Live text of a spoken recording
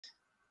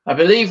I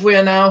believe we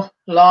are now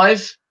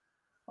live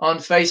on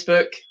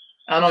Facebook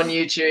and on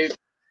YouTube.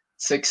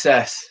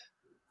 Success.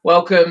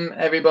 Welcome,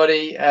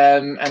 everybody,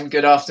 and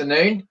good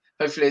afternoon.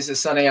 Hopefully it's a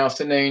sunny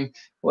afternoon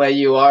where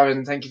you are,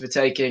 and thank you for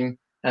taking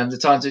the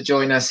time to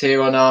join us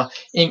here on our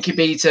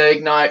Incubeta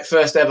Ignite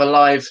first ever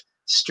live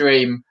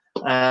stream.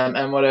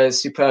 And what a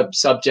superb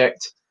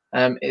subject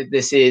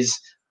this is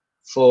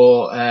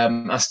for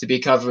us to be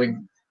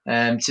covering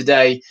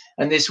today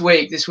and this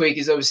week. This week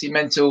is obviously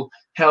Mental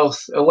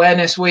Health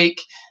Awareness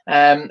Week,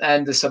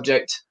 and the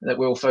subject that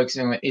we're all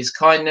focusing on is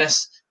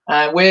kindness.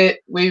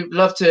 We'd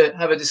love to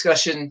have a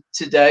discussion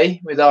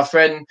today with our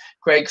friend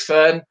Craig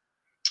Fearn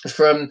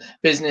from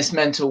Business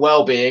Mental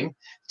Wellbeing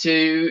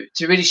to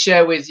really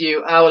share with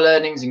you our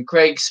learnings, and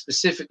Craig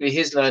specifically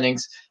his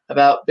learnings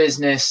about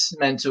business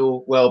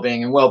mental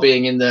wellbeing and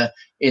wellbeing in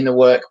the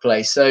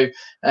workplace. So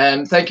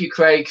thank you,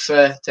 Craig,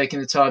 for taking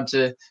the time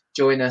to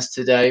join us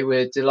today.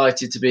 We're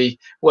delighted to be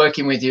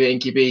working with you at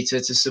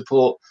Incubeta to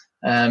support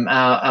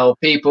our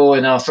people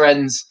and our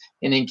friends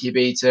in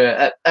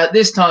Incubeta at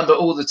this time, but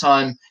all the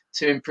time,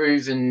 to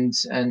improve and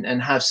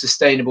have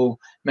sustainable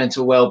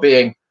mental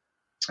well-being.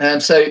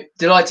 So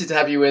delighted to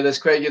have you with us,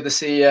 Craig. You're the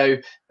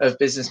CEO of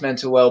Business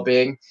Mental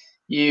Wellbeing.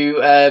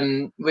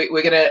 I'm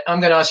going to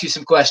ask you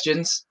some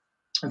questions.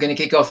 I'm going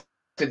to kick off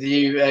with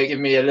you, give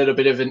me a little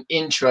bit of an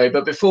intro.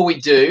 But before we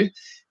do,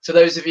 for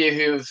those of you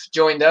who have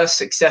joined us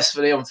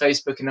successfully on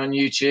Facebook and on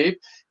YouTube,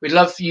 we'd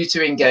love for you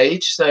to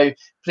engage. So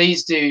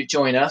please do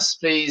join us.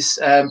 Please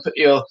put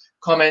your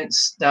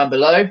comments down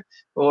below,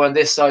 or on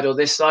this side or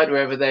this side,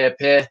 wherever they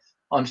appear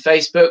on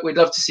Facebook. We'd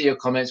love to see your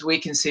comments. We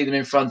can see them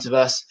in front of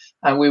us,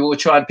 and we will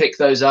try and pick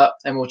those up,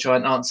 and we'll try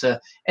and answer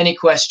any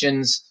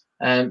questions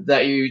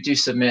that you do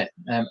submit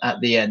at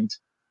the end.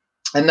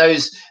 And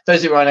those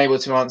who are unable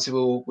to answer,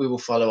 we will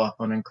follow up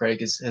on, and Craig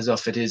has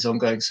offered his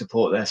ongoing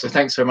support there. So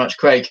thanks very much,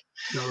 Craig.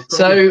 No,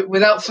 so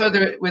without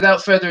further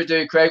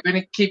ado, Craig, we're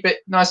going to keep it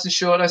nice and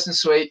short, nice and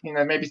sweet. You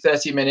know, maybe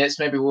 30 minutes.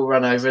 Maybe we'll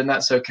run over, and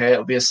that's okay.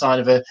 It'll be a sign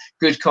of a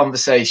good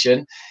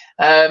conversation.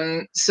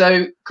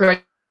 So,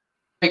 Craig,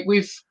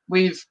 we've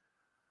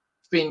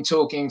been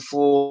talking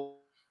for,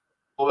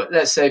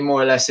 let's say,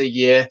 more or less a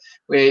year.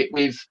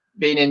 We've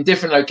been in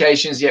different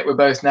locations, yet we're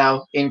both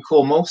now in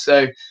Cornwall.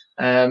 So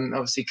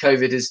obviously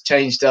COVID has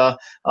changed our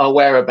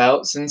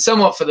whereabouts, and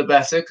somewhat for the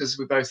better, because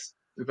we both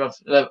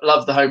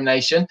love the home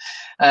nation,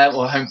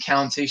 or home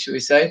county, should we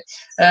say.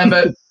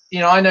 But you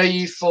know, I know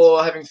you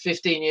for having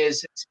 15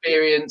 years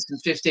experience and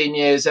 15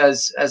 years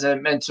as a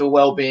mental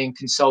wellbeing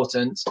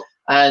consultant,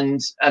 and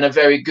a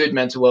very good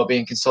mental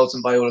wellbeing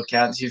consultant by all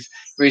accounts. You've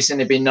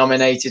recently been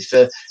nominated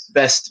for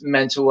Best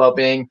Mental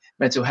Wellbeing,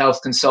 Mental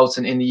Health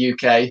Consultant in the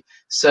UK.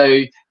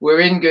 So we're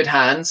in good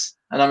hands,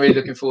 and I'm really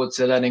looking forward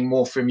to learning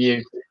more from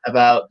you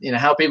about, you know,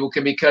 how people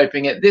can be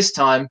coping at this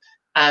time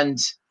and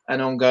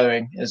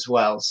ongoing as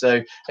well.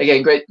 So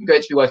again, great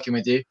to be working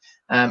with you.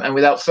 And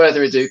without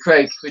further ado,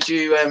 Craig, would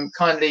you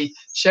kindly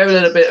share a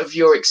little bit of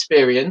your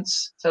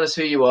experience? Tell us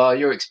who you are,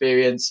 your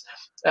experience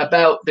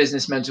about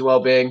business mental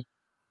wellbeing,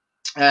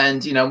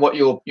 and you know what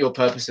your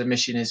purpose and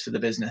mission is for the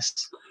business.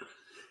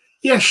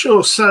 Yeah,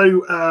 sure.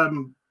 So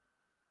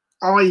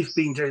I've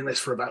been doing this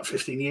for about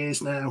 15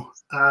 years now.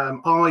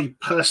 I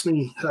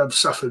personally have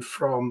suffered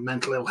from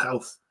mental ill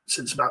health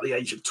since about the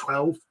age of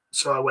 12.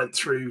 So I went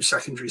through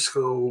secondary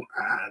school,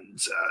 and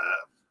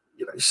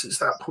you know, since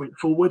that point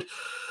forward,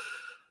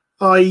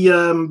 I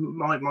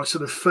my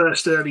sort of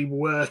first early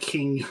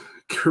working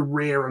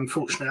career,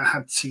 unfortunately, I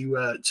had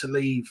to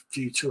leave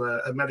due to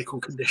a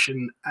medical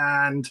condition,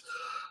 and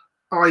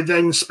I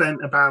then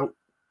spent about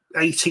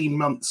 18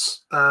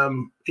 months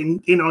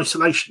in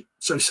isolation,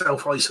 so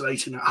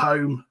self-isolating at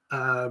home.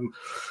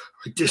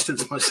 I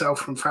distanced myself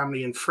from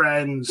family and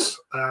friends.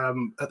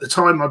 At the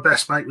time, my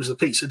best mate was a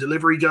pizza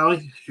delivery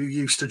guy who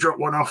used to drop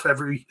one off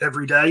every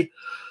day,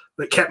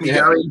 that kept me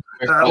going.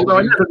 Although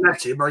I never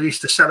met him, I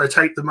used to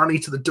sellotape the money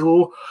to the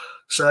door.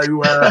 So,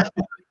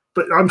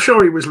 but I'm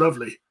sure he was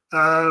lovely.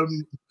 Are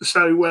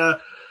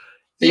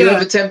you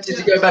ever tempted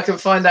to go back and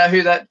find out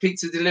who that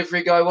pizza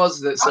delivery guy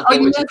was? I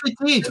never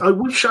did. I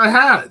wish I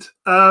had.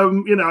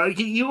 You know,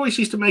 he always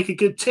used to make a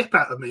good tip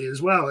out of me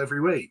as well every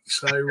week.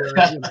 So you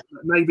know,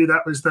 maybe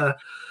that was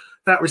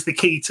the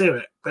key to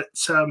it. But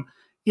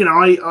you know,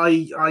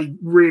 I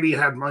really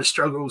had my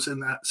struggles in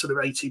that sort of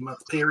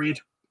 18-month period.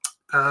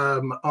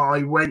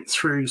 I went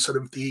through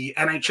sort of the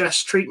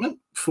NHS treatment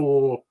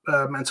for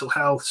mental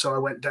health. So I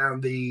went down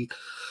the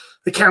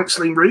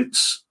counselling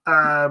routes,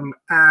 and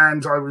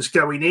I was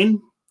going in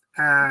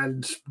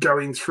and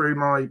going through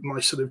my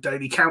sort of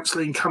daily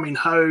counselling, coming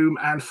home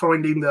and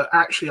finding that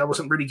actually I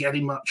wasn't really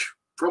getting much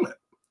from it,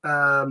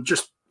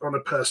 just on a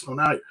personal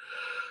note.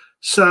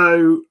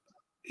 So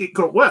it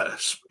got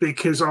worse,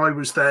 because I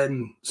was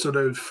then sort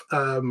of,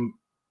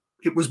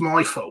 it was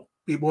my fault.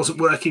 It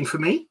wasn't working for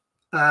me.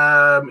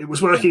 It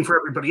was working for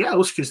everybody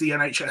else because the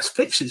NHS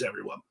fixes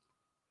everyone,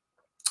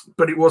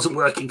 but it wasn't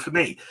working for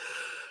me.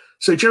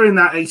 So during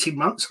that 18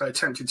 months, I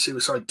attempted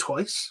suicide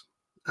twice,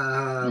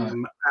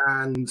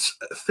 and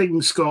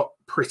things got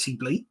pretty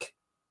bleak.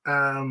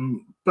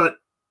 But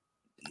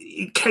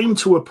it came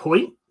to a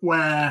point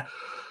where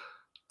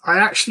I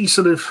actually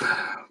sort of,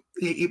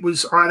 it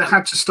was either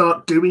had to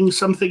start doing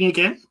something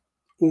again,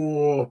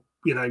 or,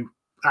 you know,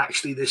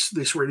 actually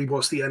this really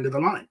was the end of the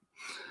line.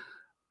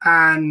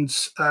 And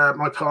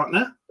my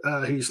partner,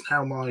 who's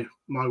now my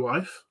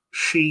wife,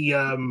 she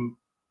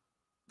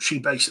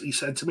basically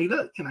said to me,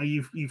 look, you know,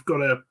 you've got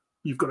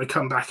to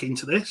come back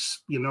into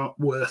this. You're not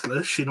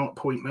worthless. You're not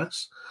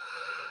pointless.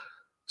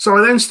 So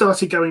I then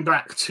started going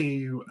back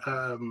to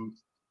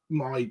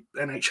my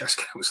NHS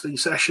counselling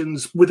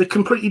sessions with a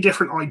completely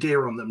different idea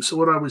on them. So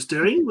what I was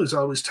doing was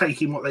I was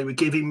taking what they were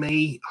giving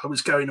me. I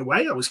was going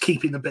away. I was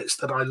keeping the bits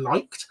that I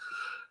liked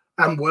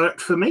and worked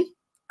for me.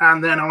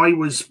 And then I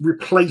was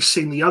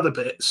replacing the other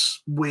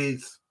bits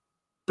with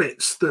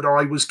bits that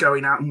I was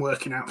going out and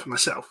working out for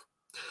myself.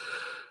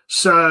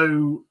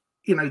 So,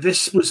 you know,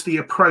 this was the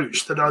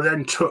approach that I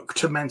then took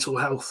to mental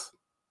health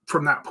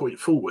from that point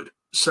forward.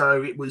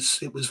 So it was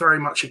very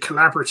much a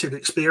collaborative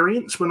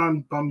experience when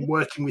I'm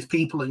working with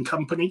people and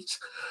companies.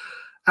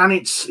 And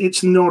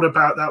it's not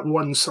about that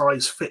one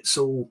size fits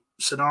all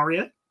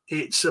scenario.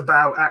 It's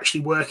about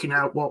actually working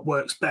out what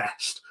works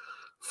best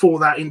for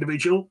that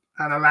individual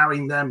and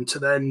allowing them to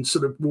then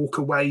sort of walk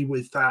away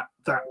with that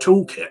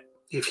toolkit,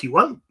 if you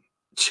want,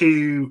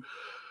 to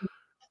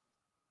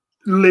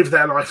live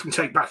their life and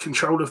take back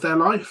control of their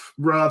life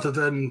rather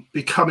than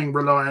becoming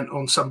reliant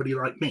on somebody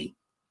like me.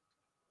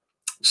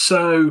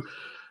 So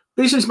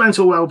Business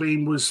Mental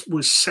Wellbeing was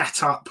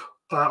set up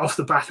off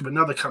the back of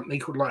another company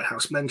called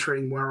Lighthouse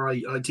Mentoring, where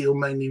I deal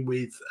mainly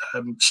with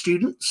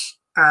students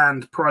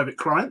and private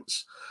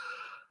clients.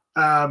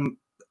 And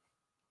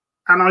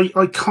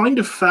I kind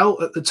of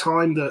felt at the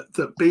time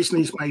that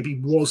business maybe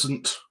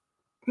wasn't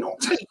not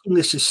taking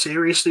this as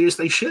seriously as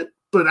they should,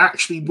 but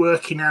actually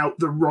working out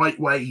the right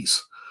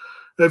ways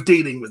of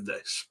dealing with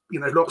this. You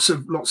know, lots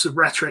of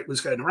rhetoric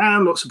was going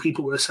around. Lots of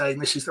people were saying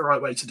this is the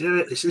right way to do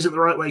it. This isn't the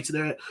right way to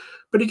do it.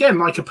 But again,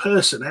 like a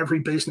person, every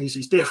business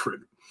is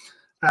different,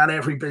 and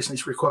every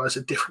business requires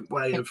a different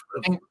way of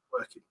working.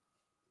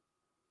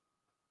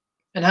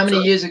 And how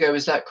many years ago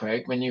was that,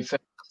 Craig? When you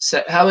first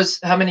set? How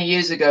many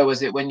years ago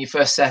was it when you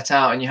first set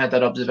out and you had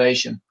that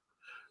observation?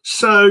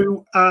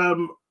 So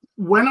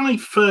when I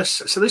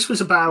first, so this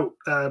was about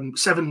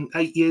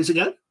 7-8 years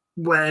ago,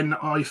 when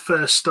I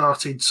first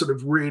started sort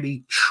of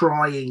really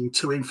trying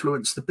to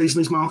influence the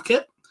business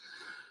market,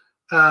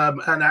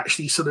 and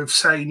actually sort of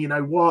saying, you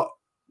know what,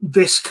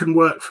 this can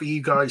work for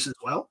you guys as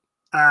well.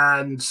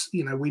 And,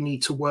 you know, we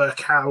need to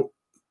work out,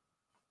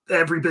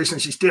 every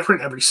business is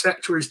different, every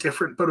sector is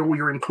different, but all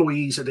your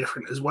employees are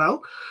different as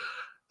well.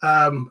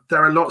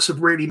 There are lots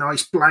of really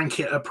nice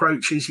blanket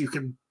approaches you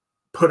can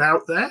put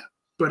out there,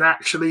 but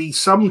actually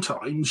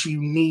sometimes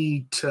you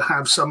need to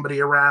have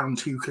somebody around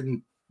who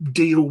can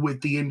deal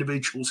with the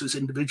individuals as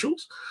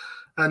individuals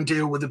and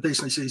deal with the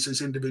businesses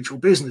as individual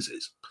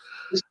businesses.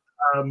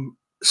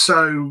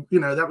 So, you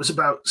know, that was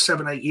about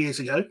 7-8 years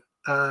ago.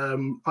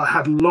 I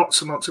had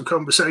lots and lots of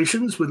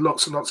conversations with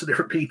lots and lots of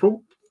different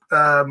people.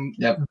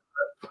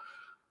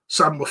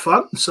 Some were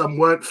fun, some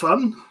weren't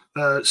fun.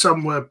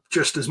 Some were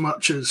just as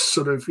much as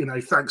sort of, you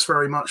know, thanks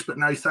very much, but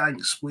no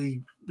thanks.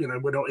 We're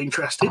not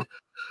interested.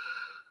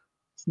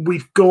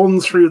 We've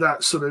gone through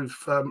that sort of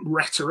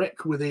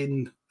rhetoric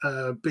within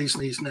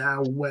business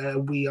now, where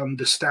we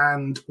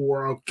understand,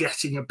 or are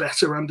getting a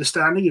better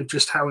understanding of,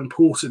 just how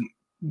important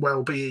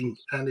well-being,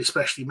 and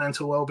especially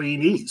mental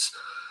well-being, is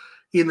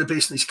in the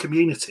business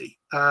community.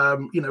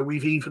 You know,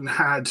 we've even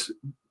had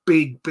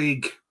big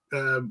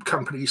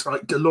companies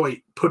like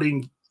Deloitte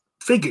putting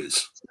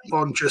figures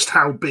on just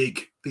how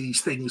big these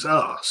things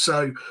are.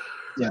 So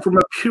from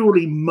a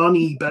purely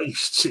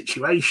money-based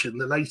situation,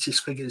 the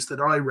latest figures that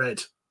I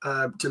read,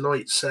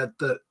 Deloitte said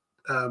that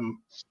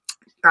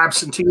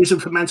absenteeism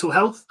for mental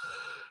health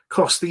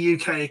costs the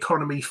UK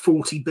economy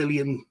 14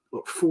 billion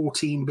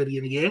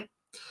a year.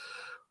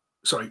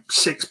 Sorry,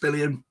 6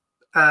 billion.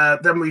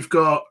 Then we've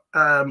got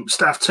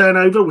staff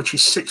turnover, which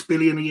is 6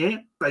 billion a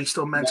year based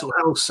on mental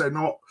health. So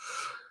not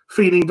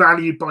feeling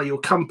valued by your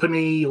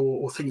company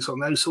or things on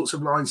those sorts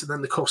of lines. And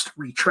then the cost of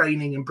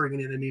retraining and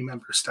bringing in a new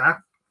member of staff.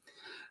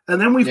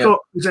 And then we've got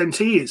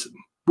presenteeism,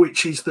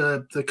 which is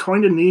the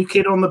kind of new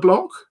kid on the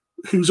block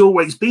who's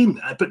always been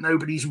there, but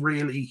nobody's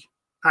really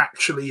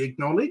actually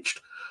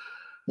acknowledged.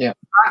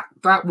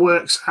 That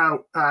works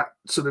out at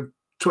sort of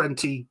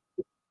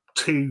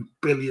 22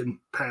 billion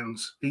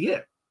pounds a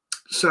year.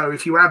 So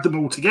if you add them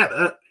all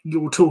together,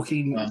 you're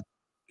talking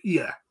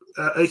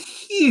a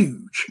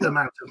huge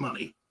amount of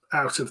money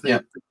out of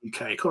the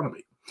UK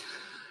economy.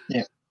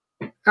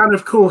 And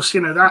of course,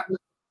 you know,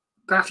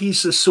 that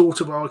is the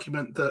sort of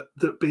argument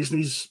that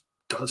business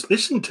does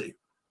listen to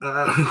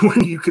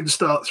when you can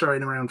start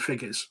throwing around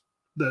figures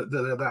that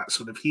are that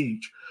sort of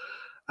huge.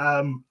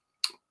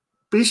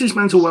 Business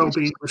Mental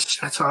Wellbeing was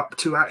set up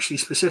to actually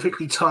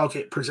specifically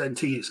target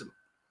presenteeism.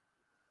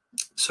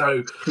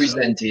 So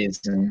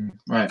presenteeism,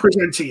 right?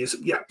 Presenteeism,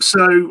 yeah.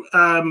 So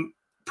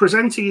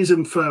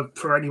presenteeism,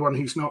 for anyone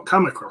who's not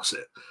come across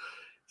it,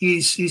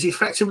 is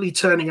effectively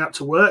turning up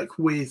to work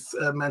with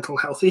a mental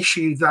health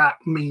issue. That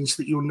means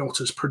that you're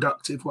not as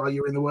productive while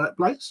you're in the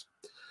workplace.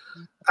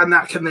 And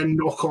that can then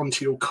knock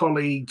onto your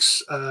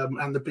colleagues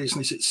and the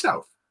business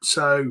itself.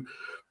 So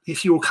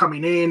if you're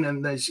coming in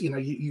and there's,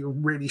 you're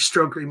really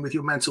struggling with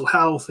your mental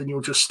health and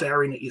you're just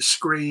staring at your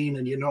screen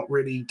and you're not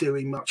really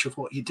doing much of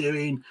what you're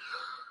doing,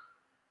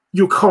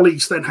 your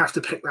colleagues then have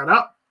to pick that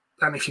up.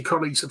 And if your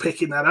colleagues are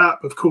picking that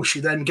up, of course,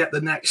 you then get the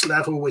next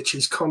level, which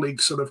is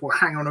colleagues sort of, well,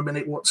 hang on a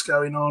minute, what's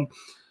going on?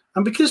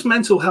 And because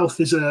mental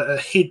health is a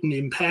hidden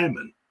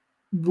impairment,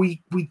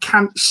 we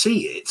can't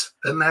see it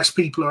unless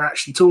people are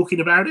actually talking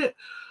about it.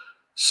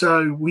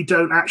 So we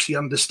don't actually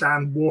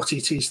understand what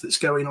it is that's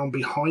going on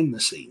behind the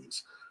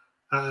scenes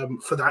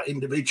for that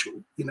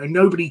individual.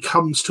 Nobody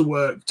comes to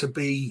work to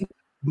be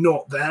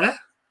not there.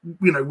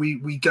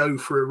 We go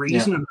for a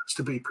reason, and that's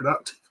to be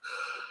productive.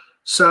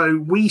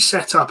 So I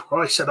set up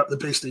the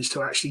business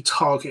to actually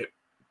target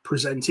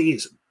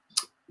presenteeism.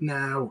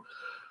 Now,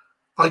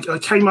 I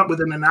came up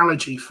with an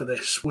analogy for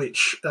this,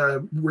 which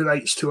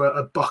relates to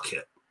a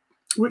bucket,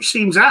 which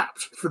seems apt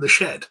for the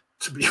shed,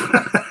 to be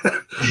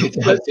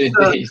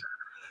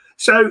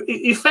So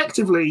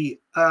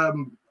effectively,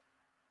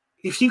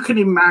 if you can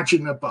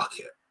imagine a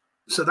bucket,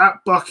 so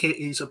that bucket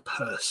is a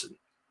person.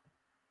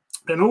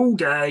 And all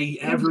day,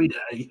 every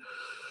day,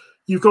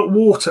 you've got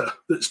water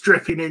that's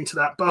dripping into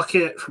that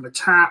bucket from a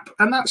tap,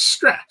 and that's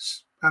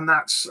stress, and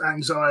that's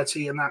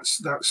anxiety, and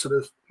that's sort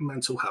of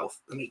mental health.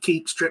 And it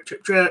keeps drip,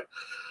 drip, drip.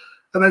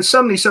 And then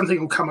suddenly something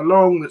will come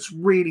along that's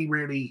really,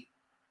 really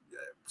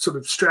sort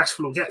of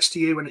stressful or gets to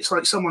you, and it's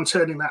like someone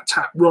turning that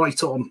tap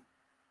right on,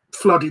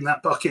 flooding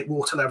that bucket,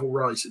 water level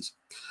rises.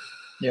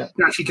 Yeah.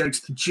 Now, if you go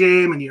to the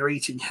gym and you're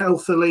eating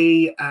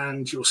healthily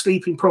and you're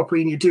sleeping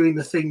properly and you're doing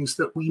the things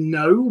that we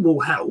know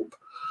will help,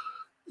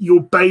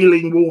 you're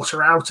bailing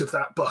water out of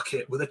that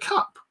bucket with a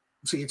cup.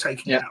 So you're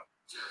taking it out.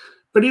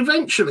 But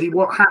eventually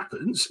what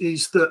happens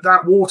is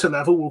that water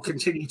level will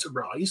continue to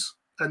rise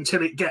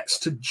until it gets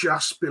to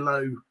just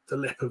below the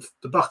lip of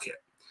the bucket.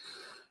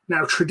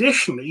 Now,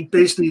 traditionally,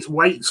 business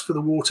waits for the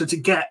water to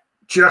get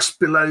just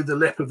below the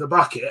lip of the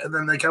bucket, and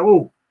then they go,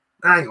 oh,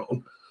 hang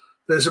on,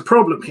 there's a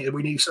problem here.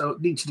 We need to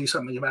do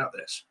something about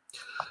this.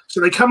 So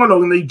they come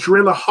along and they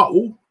drill a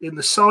hole in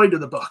the side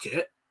of the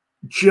bucket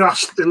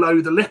just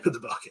below the lip of the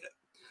bucket.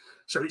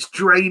 So it's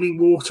draining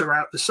water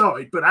out the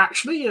side, but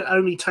actually it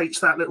only takes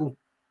that little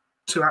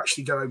to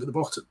actually go over the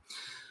bottom.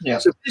 Yeah.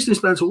 So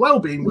Business Mental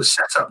Wellbeing was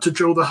set up to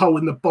drill the hole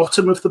in the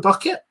bottom of the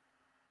bucket.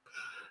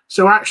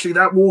 So actually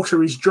that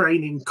water is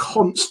draining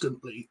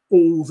constantly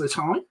all the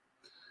time.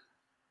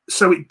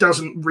 So it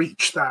doesn't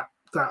reach that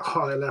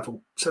higher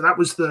level. So that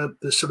was the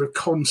sort of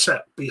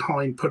concept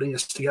behind putting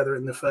us together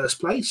in the first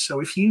place. So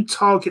if you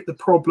target the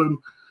problem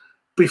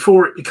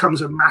before it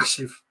becomes a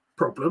massive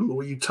problem,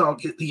 or you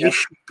target the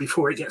issue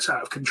before it gets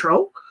out of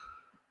control,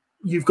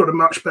 you've got a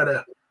much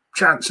better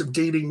chance of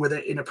dealing with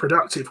it in a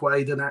productive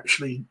way than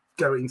actually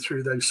going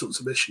through those sorts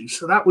of issues.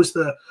 So that was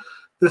the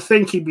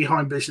thinking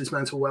behind Business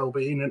Mental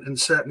Wellbeing, and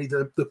certainly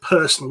the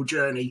personal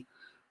journey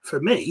for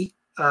me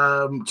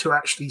to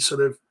actually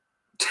sort of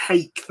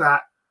take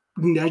that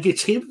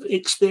negative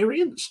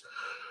experience.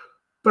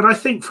 But I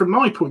think from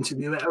my point of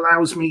view, it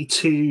allows me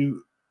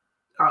to,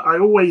 I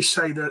always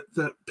say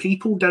that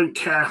people don't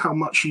care how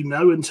much you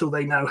know until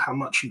they know how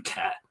much you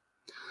care.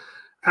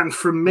 And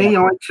for me,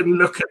 I can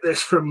look at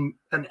this from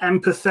an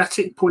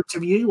empathetic point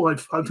of view.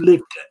 I've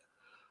lived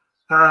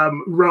it,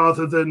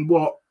 rather than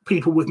what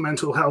people with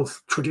mental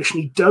health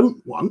traditionally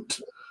don't want,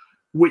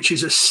 which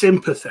is a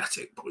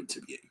sympathetic point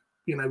of view.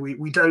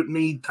 We don't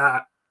need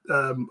that,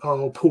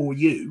 oh, poor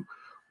you.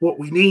 What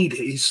we need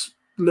is,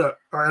 look,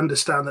 I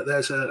understand that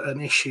there's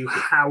an issue.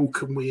 How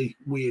can we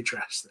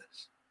address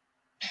this?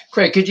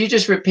 Craig, could you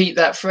just repeat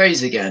that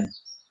phrase again?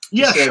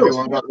 Yeah, so sure.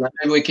 Everyone got that.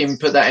 Maybe we can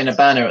put that in a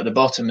banner at the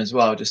bottom as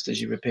well, just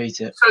as you repeat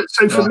it.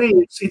 So for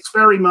me, it's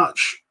very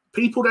much,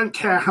 people don't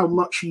care how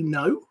much you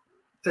know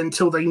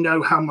until they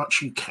know how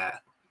much you care.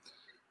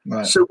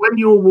 Right. So when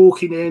you're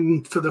walking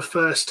in for the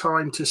first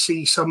time to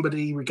see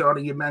somebody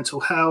regarding your mental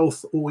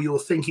health, or you're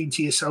thinking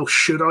to yourself,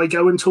 should I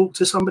go and talk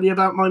to somebody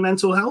about my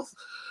mental health?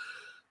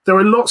 There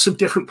are lots of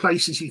different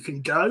places you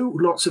can go,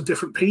 lots of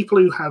different people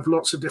who have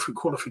lots of different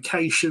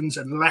qualifications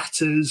and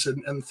letters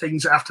and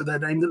things after their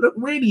name that look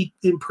really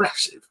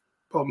impressive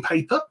on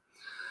paper.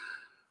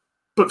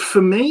 But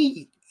for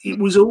me, it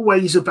was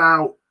always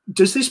about,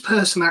 does this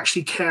person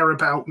actually care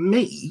about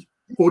me,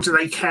 or do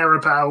they care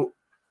about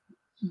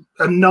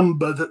a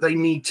number that they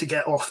need to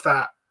get off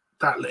that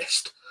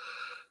list?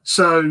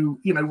 So,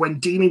 when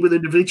dealing with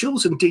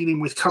individuals and dealing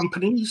with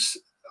companies,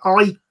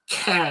 I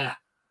care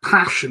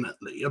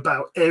passionately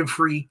about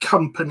every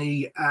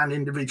company and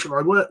individual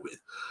I work with,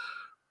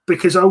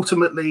 because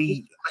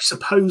ultimately, I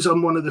suppose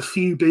I'm one of the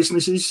few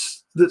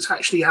businesses that's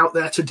actually out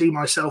there to do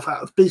myself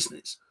out of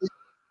business.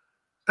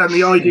 And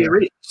the idea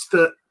is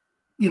that,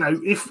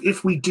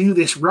 if we do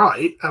this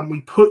right and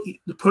we put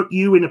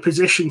you in a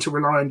position to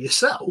rely on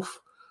yourself,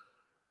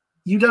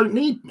 you don't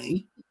need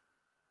me,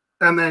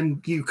 and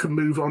then you can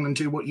move on and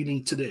do what you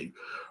need to do,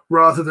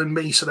 rather than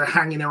me sort of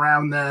hanging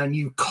around there and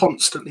you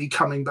constantly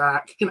coming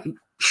back.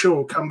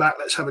 Sure, come back,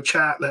 let's have a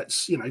chat,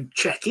 let's,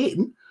 check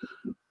in.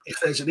 If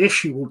there's an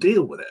issue, we'll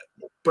deal with it.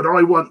 But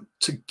I want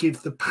to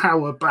give the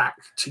power back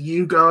to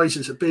you guys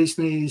as a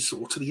business,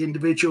 or to the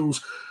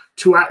individuals,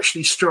 to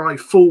actually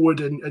strive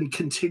forward and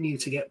continue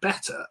to get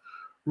better,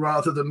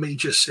 rather than me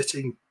just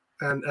sitting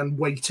and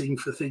waiting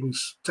for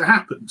things to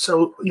happen.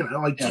 So,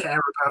 I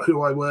care about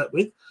who I work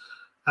with,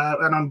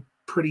 and I'm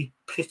pretty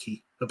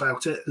picky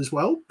about it as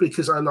well,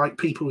 because I like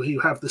people who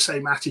have the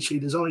same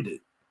attitude as I do.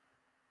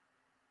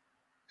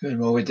 Good.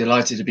 Well, we're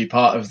delighted to be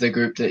part of the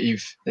group that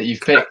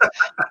you've picked.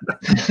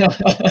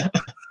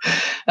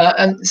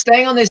 And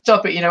staying on this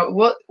topic,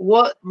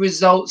 what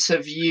results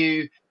have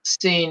you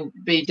seen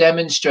be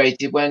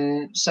demonstrated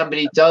when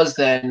somebody does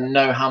then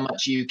know how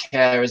much you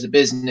care as a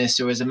business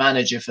or as a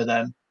manager for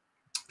them?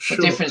 Sure.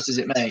 What difference does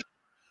it make?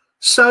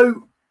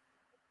 So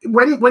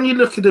when you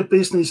look at a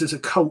business as a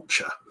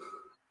culture,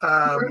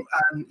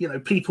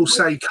 and people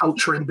say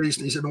culture in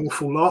business an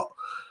awful lot.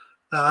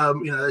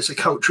 There's a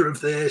culture of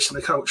this and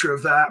a culture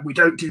of that. We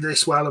don't do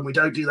this well and we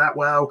don't do that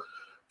well.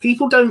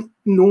 People don't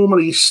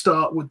normally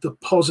start with the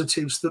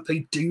positives that they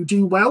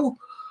do well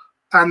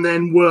and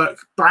then work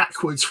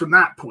backwards from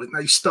that point.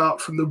 They start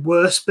from the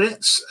worst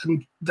bits,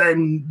 and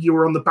then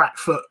you're on the back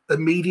foot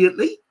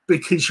immediately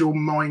because your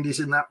mind is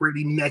in that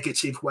really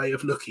negative way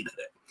of looking at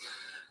it.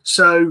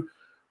 So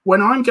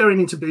when I'm going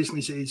into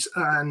businesses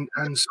and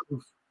sort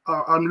of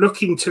I'm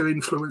looking to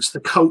influence the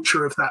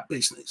culture of that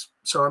business.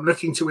 So I'm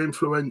looking to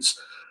influence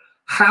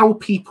how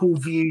people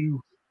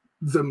view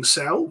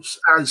themselves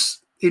as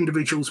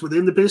individuals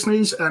within the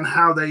business and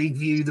how they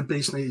view the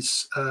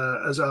business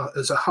as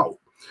a whole.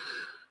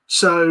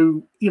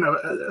 So,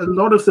 a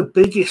lot of the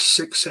biggest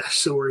success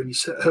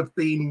stories have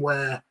been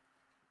where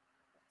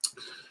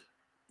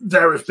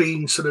there have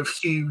been sort of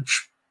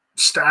huge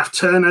staff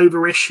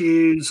turnover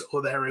issues,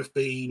 or there have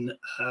been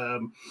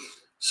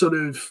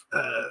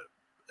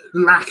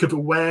lack of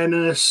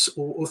awareness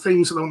or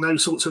things along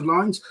those sorts of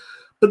lines.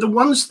 But the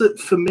ones that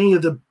for me are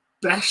the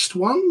best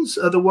ones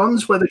are the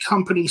ones where the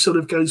company sort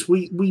of goes,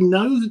 we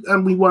know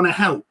and we want to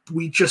help,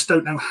 we just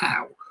don't know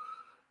how,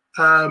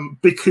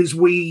 because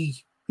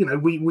we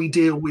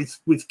deal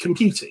with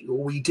computing,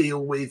 or we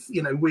deal with,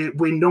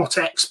 we're not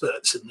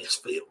experts in this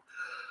field,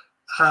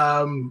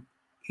 and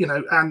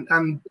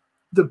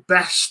the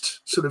best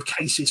sort of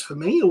cases for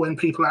me are when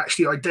people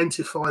actually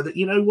identify that,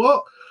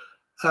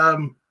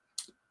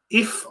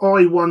 if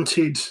I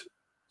wanted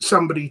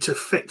somebody to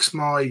fix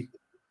my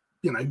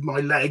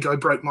leg, I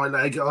broke my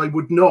leg, I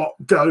would not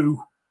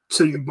go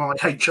to my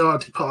HR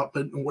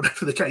department or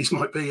whatever the case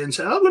might be and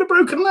say, I've got a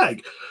broken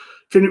leg.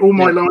 Or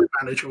my line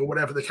manager or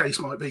whatever the case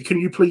might be, can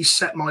you please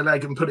set my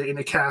leg and put it in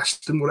a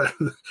cast and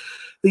whatever,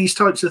 these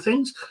types of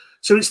things.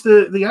 So it's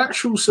the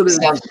actual sort of...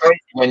 It sounds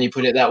crazy when you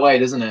put it that way,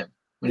 doesn't it?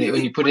 When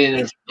you put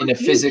it in a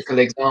physical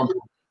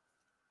example.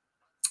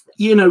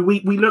 We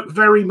look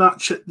very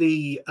much at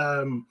the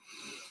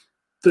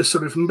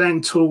sort of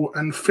mental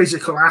and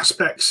physical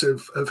aspects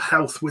of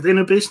health within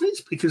a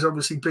business, because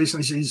obviously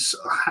businesses,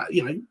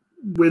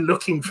 we're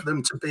looking for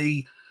them to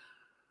be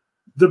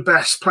the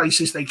best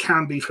places they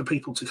can be for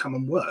people to come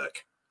and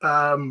work.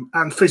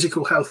 And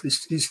physical health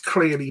is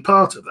clearly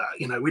part of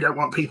that. We don't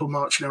want people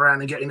marching around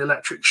and getting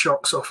electric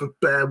shocks off of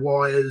bare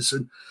wires.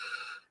 And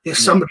if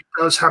somebody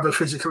does have a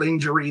physical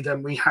injury,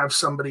 then we have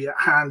somebody at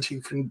hand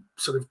who can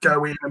sort of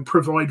go in and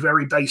provide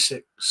very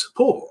basic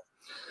support.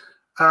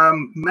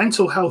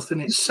 Mental health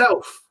in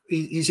itself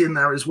is in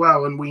there as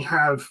well. And we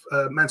have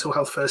mental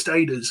health first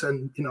aiders.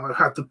 And, I've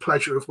had the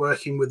pleasure of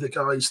working with the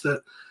guys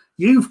that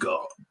you've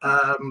got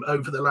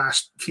over the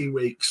last few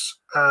weeks,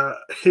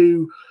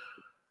 who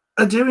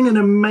are doing an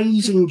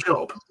amazing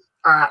job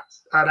at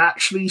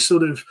actually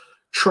sort of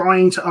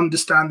trying to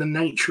understand the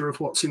nature of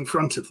what's in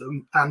front of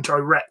them and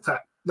direct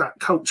that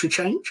culture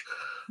change.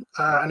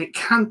 And it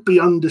can't be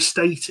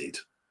understated,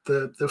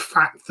 the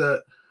fact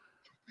that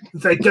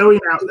they're going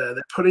out there,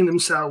 they're putting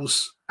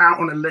themselves out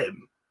on a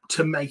limb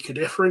to make a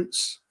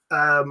difference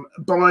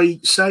by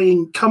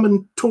saying, come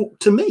and talk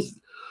to me.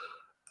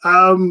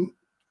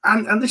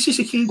 And this is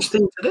a huge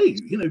thing to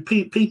do.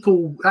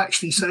 People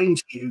actually saying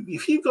to you,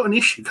 if you've got an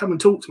issue, come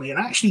and talk to me, and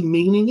actually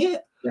meaning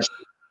it. Yeah.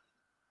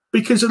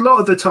 Because a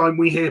lot of the time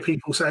we hear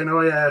people saying,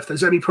 oh yeah, if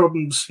there's any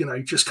problems,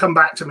 just come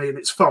back to me and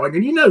it's fine.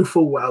 And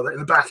full well that in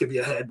the back of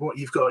your head, what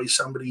you've got is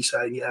somebody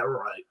saying, yeah,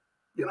 right,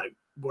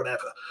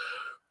 whatever.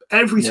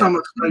 Every time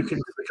I've spoken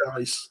to the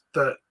guys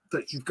that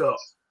you've got,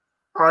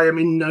 I am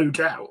in no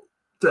doubt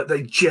that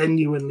they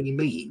genuinely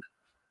mean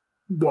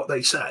what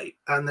they say,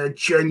 and they're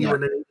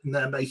genuinely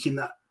they're making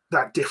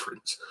that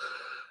difference.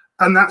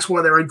 And that's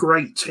why they're a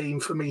great team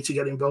for me to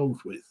get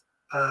involved with,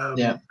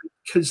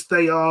 because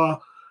they are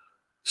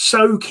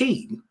so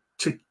keen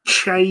to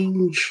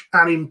change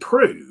and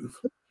improve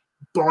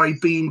by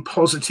being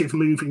positive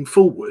moving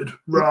forward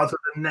rather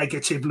than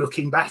negative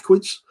looking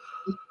backwards.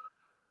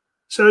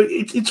 So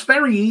it's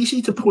very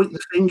easy to point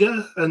the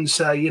finger and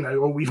say,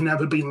 we've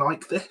never been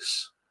like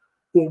this,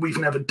 or we've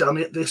never done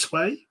it this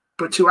way.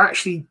 But to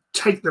actually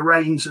take the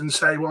reins and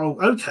say, well,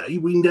 okay,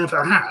 we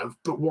never have,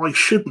 but why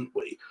shouldn't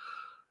we?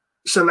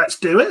 So let's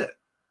do it.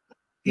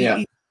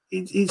 Yeah.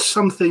 It's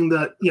something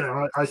that, you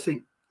know, I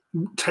think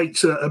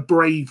takes a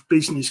brave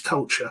business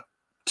culture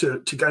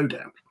to go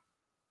down.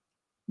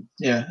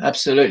 Yeah,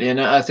 absolutely. And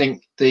I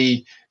think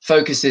the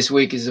focus this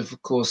week is, of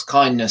course,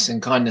 kindness,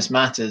 and kindness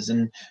matters.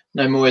 And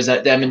no more is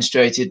that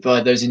demonstrated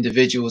by those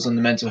individuals on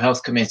the mental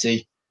health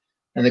committee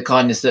and the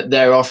kindness that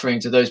they're offering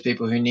to those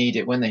people who need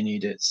it when they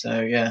need it.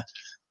 So, yeah,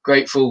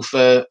 grateful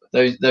for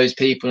those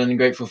people and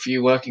grateful for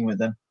you working with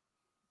them.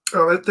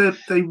 Oh,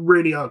 they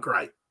really are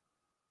great.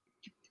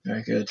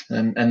 Very good,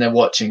 and they're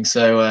watching.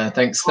 So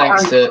thanks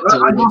to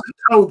I wasn't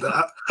told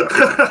that.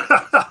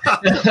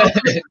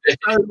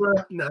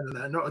 No,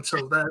 not at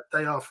all.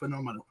 They are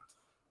phenomenal.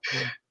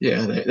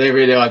 Yeah, they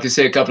really are. I can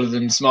see a couple of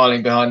them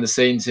smiling behind the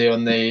scenes here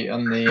on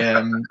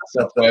the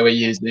software we're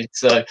using.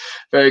 So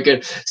very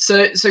good.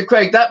 So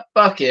Craig, that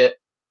bucket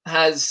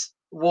has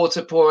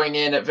water pouring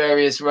in at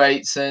various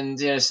rates, and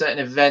certain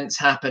events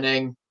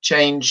happening,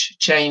 change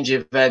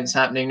events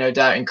happening, no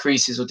doubt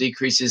increases or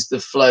decreases the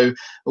flow of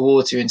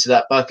water into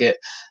that bucket.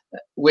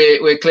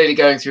 We're clearly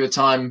going through a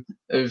time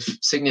of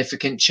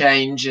significant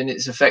change, and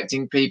it's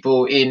affecting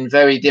people in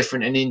very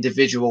different and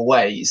individual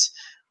ways.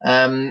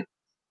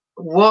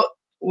 What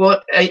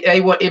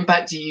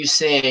impact are you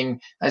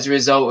seeing as a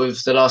result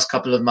of the last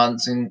couple of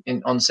months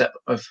in onset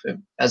of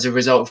as a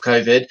result of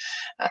COVID?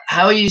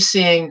 How are you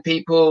seeing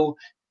people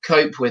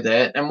cope with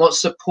it, and what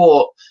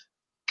support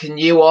can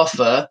you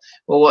offer,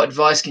 or what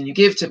advice can you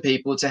give to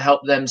people to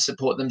help them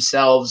support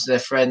themselves, their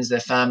friends, their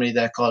family,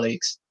 their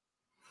colleagues?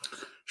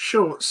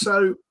 Sure.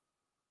 So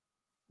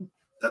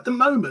at the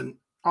moment,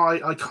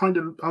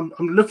 I'm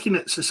looking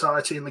at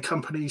society and the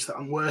companies that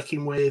I'm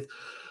working with,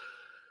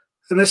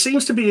 and there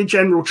seems to be a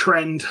general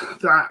trend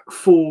that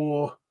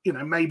for,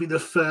 maybe the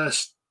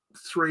first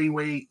 3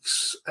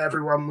 weeks,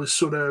 everyone was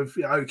sort of,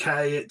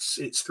 okay,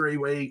 it's 3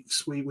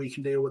 weeks, we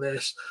can deal with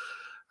this.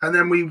 And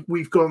then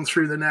we've gone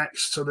through the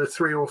next sort of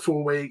 3 or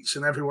 4 weeks,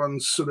 and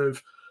everyone's sort of,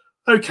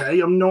 okay,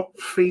 I'm not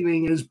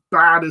feeling as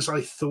bad as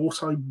I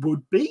thought I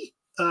would be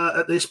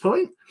at this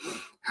point.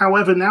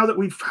 However, now that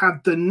we've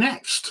had the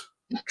next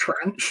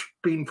tranche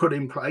being put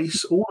in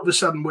place, all of a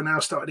sudden we're now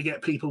starting to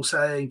get people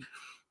saying,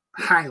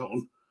 hang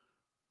on,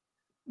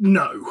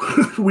 no,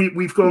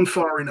 we've gone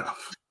far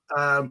enough.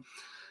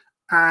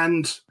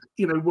 And,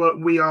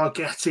 what we are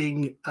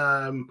getting,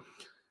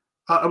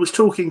 I was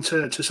talking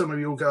to some of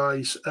your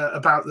guys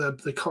about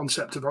the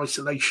concept of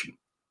isolation.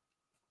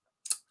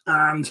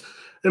 And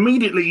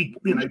immediately,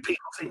 people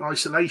think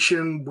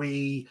isolation,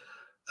 we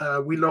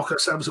lock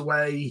ourselves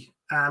away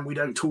and we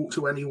don't talk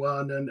to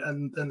anyone,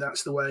 and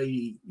that's the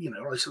way,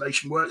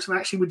 isolation works. And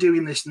actually, we're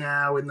doing this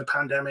now in the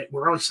pandemic,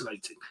 we're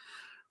isolating.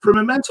 From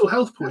a mental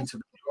health point of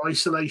view,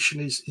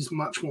 isolation is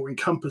much more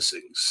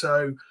encompassing.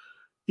 So,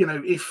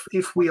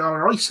 if we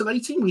are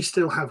isolating, we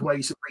still have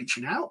ways of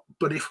reaching out.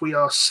 But if we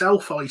are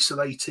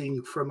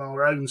self-isolating from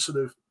our own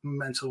sort of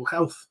mental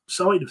health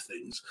side of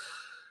things,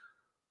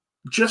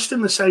 just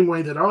in the same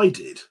way that I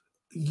did,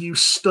 you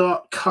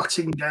start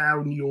cutting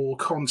down your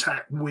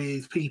contact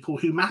with people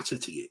who matter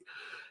to you.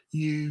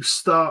 You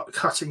start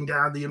cutting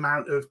down the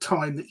amount of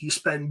time that you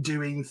spend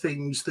doing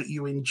things that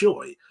you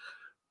enjoy,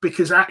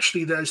 because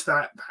actually there's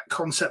that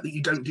concept that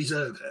you don't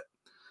deserve it.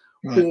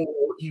 Right. Or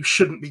you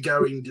shouldn't be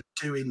doing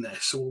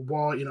this, or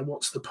why,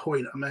 what's the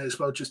point? I may as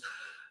well just,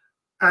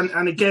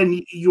 and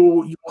again,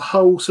 your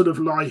whole sort of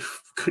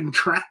life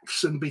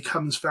contracts and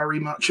becomes very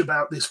much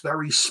about this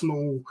very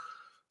small,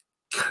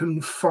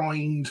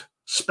 confined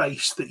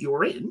space that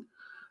you're in,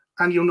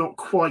 and you're not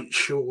quite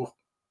sure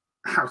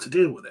how to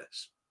deal with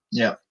this.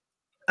 Yeah.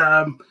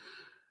 I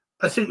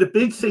think the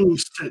big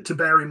things to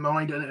bear in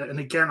mind, and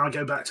again, I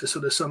go back to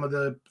sort of some of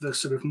the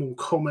sort of more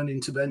common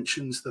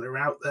interventions that are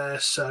out there.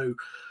 So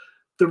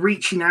the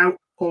reaching out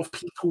of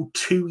people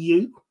to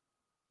you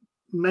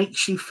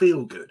makes you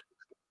feel good.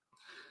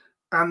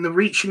 And the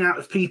reaching out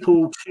of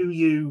people to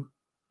you,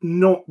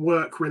 not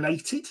work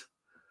related.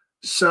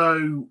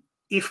 So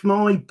if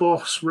my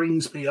boss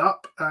rings me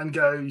up and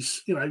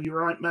goes, you're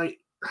right, mate,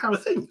 how are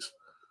things?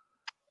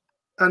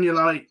 And you're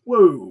like,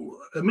 whoa,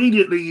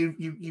 immediately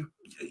you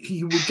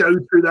would go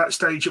through that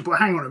stage of, well,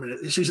 hang on a minute,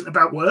 this isn't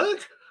about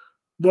work.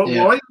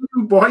 Why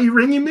are you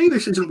ringing me?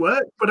 This isn't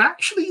work. But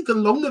actually, the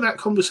longer that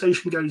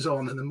conversation goes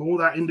on, and the more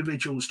that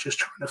individual's just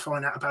trying to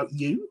find out about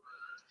you,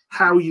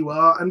 how you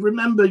are. And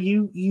remember,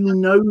 you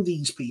know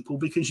these people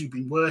because you've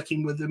been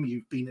working with them,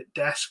 you've been at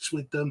desks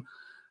with them.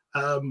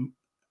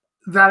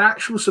 That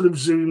actual sort of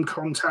Zoom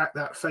contact,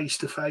 that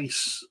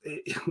face-to-face,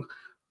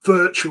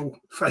 virtual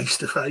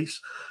face-to-face,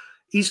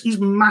 is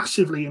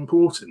massively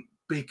important,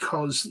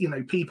 because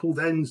people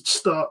then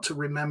start to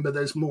remember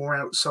there's more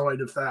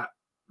outside of that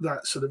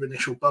sort of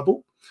initial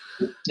bubble.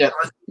 Yeah.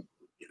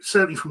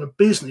 Certainly from a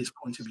business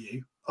point of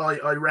view,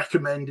 I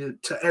recommend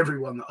it to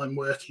everyone that I'm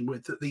working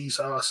with that these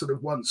are sort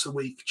of once a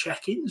week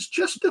check-ins,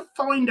 just to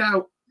find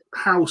out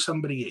how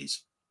somebody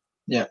is.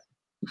 Yeah.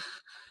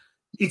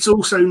 it's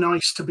also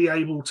nice to be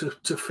able to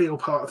feel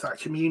part of that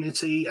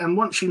community. And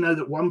once you know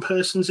that one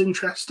person's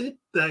interested,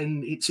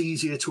 then it's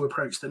easier to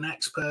approach the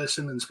next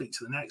person and speak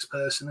to the next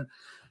person.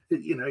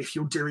 And, you know, if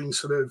you're doing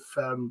sort of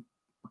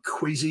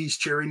quizzes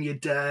during your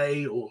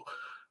day, or,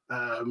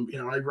 you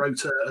know, I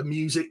wrote a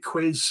music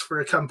quiz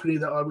for a company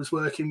that I was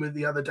working with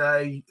the other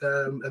day,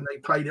 and they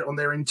played it on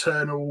their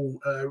internal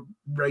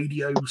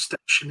radio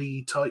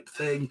station-y type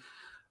thing,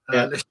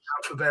 listening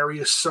out for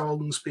various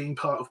songs, being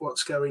part of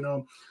what's going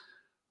on.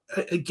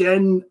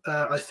 Again,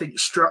 I think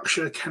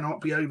structure cannot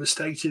be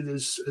overstated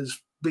as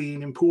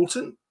being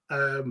important.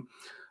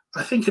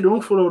 I think an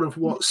awful lot of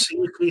what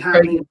seems to be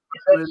happening. Is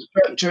that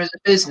structure as a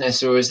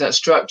business, or is that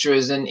structure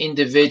as an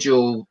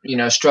individual, you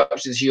know,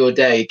 structure to your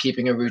day,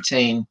 keeping a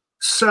routine?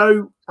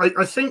 So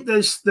I think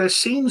there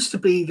seems to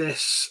be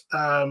this,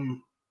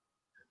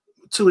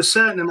 to a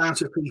certain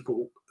amount of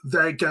people,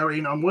 they're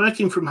going, I'm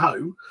working from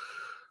home.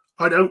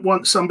 I don't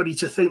want somebody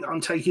to think that I'm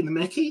taking the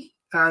mickey,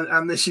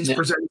 and this is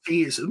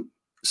presenteeism.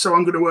 So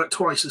I'm going to work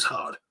twice as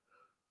hard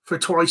for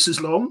twice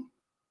as long.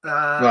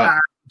 Right.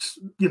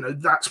 And, you know,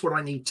 that's what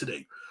I need to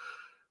do.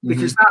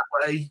 Because that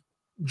way,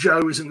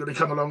 Joe isn't going to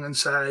come along and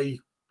say,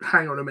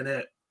 hang on a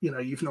minute, you know,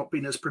 you've not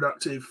been as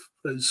productive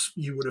as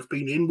you would have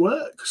been in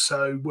work.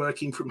 So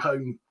working from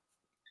home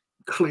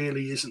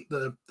clearly isn't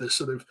the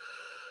sort of,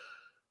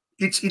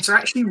 it's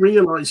actually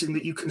realizing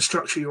that you can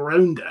structure your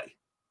own day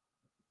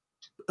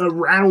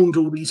around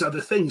all these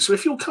other things. So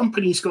if your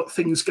company's got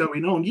things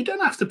going on, you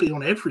don't have to be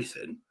on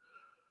everything.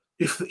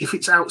 If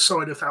it's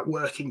outside of that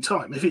working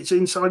time. If it's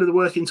inside of the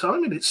working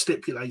time and it's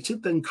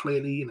stipulated, then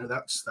clearly, you know,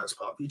 that's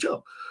part of your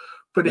job.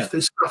 But if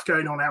there's stuff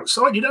going on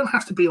outside, you don't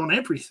have to be on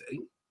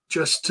everything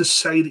just to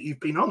say that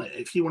you've been on it.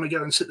 If you want to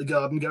go and sit in the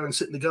garden, go and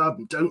sit in the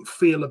garden. Don't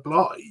feel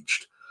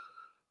obliged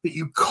that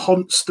you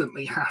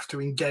constantly have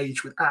to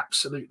engage with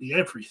absolutely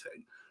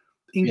everything.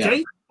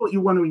 Engage with what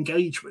you want to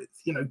engage with.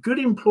 You know, good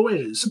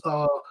employers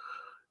are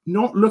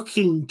not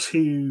looking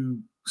to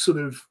sort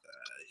of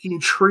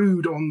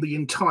intrude on the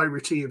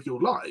entirety of your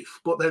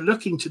life. What they're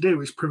looking to do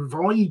is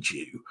provide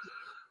you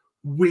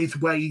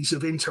with ways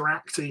of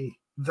interacting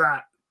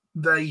that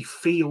they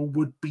feel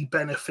would be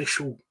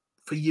beneficial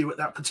for you at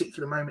that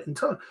particular moment in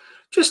time.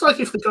 Just like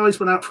if the guys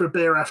went out for a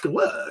beer after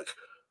work,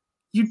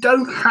 you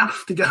don't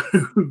have to go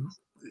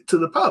to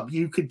the pub.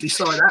 You could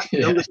decide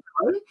actually, I'm going to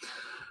go home.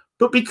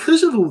 But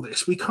because of all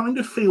this, we kind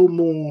of feel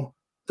more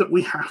that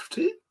we have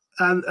to,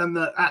 and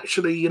that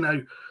actually, you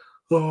know,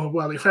 oh,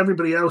 well, if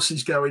everybody else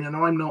is going and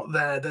I'm not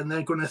there, then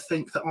they're going to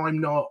think that I'm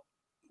not.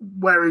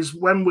 Whereas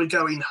when we're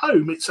going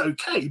home, it's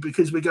okay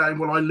because we're going,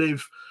 well, I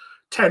live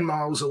 10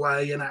 miles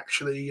away and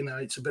actually, you know,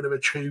 it's a bit of a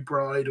tube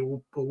ride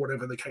or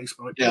whatever the case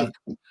might be.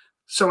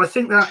 So I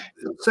think that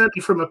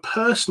certainly from a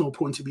personal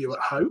point of view at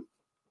home,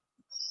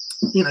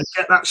 you know,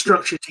 get that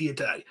structure to your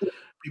day.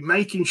 Be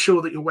making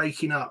sure that you're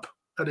waking up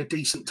at a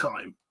decent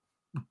time.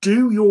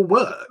 Do your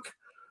work,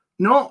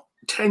 not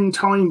 10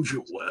 times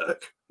your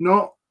work,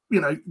 not, you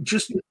know,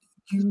 just,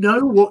 you know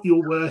what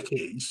your work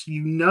is,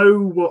 you know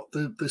what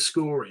the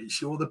score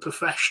is, you're the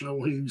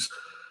professional who's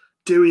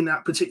doing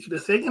that particular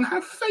thing, and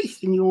have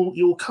faith in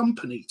your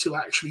company to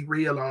actually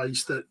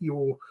realize that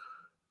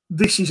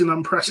this is an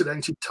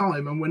unprecedented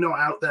time and we're not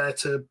out there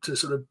to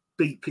sort of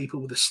beat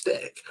people with a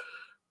stick.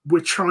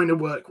 We're trying to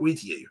work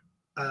with you.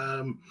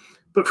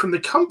 But from the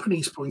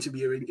company's point of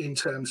view, in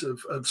terms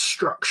of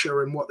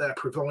structure and what they're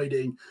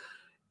providing,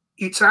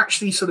 it's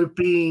actually sort of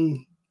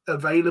being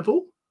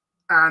available.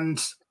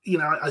 And, you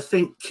know, I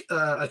think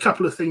a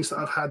couple of things that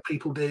I've had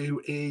people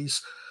do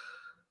is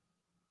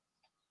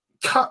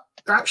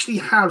actually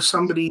have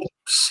somebody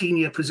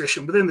senior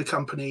position within the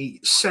company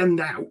send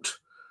out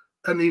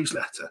a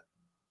newsletter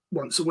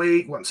once a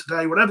week, once a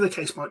day, whatever the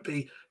case might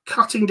be,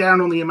 cutting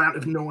down on the amount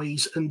of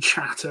noise and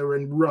chatter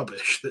and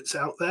rubbish that's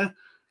out there.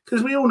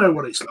 Because we all know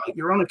what it's like.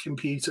 You're on a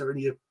computer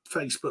and your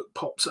Facebook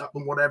pops up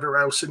and whatever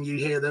else, and you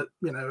hear that,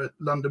 you know, a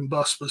London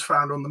bus was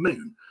found on the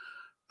moon.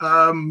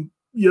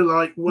 You're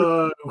like,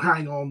 whoa,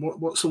 hang on,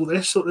 what's all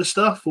this sort of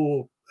stuff?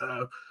 Or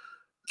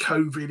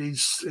COVID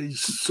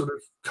is sort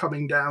of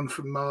coming down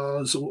from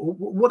Mars, or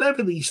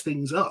whatever these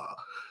things are.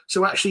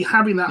 So actually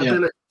having that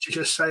ability to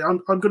just say,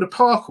 I'm going to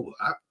park all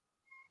that.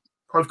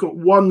 I've got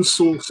one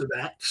source of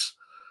X,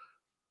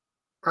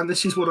 and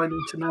this is what I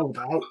need to know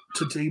about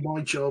to do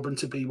my job and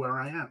to be where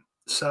I am.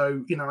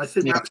 So, you know, I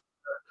think that's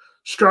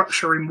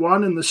structure in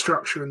one and the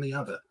structure in the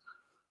other.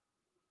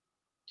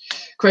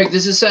 Craig,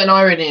 there's a certain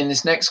irony in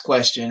this next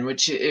question,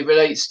 which it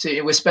relates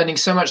to, we're spending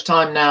so much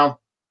time now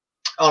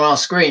on our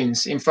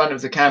screens in front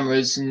of the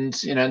cameras,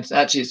 and, you know,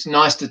 actually it's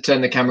nice to turn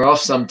the camera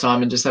off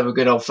sometime and just have a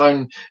good old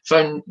phone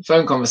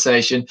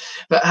conversation.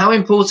 But how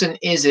important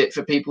is it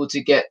for people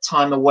to get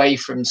time away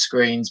from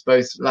screens,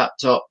 both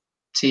laptop,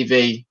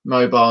 TV,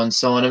 mobile, and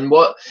so on? And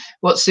what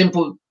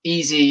simple,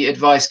 easy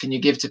advice can you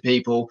give to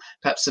people?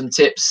 Perhaps some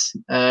tips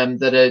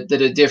that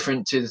are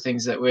different to the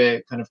things that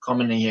we're kind of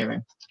commonly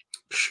hearing.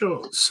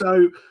 Sure.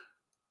 So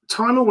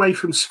time away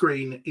from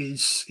screen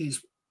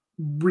is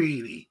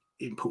really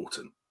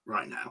important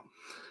right now.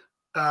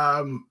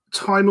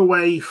 Time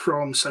away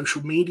from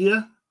social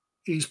media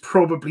is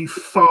probably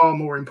far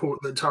more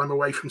important than time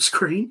away from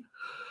screen.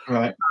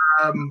 Right.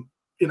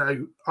 You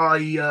know,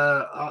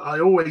 I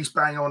always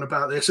bang on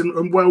about this,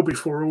 and well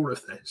before all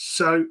of this.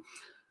 So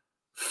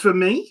for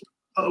me,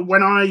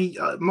 when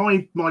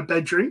my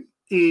bedroom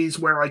is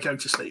where I go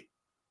to sleep.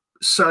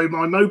 So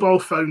my mobile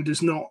phone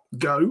does not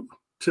go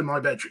to my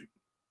bedroom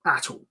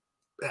at all,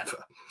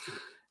 ever. In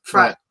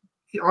fact,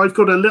 I've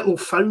got a little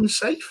phone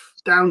safe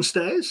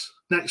downstairs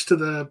next to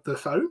the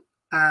phone,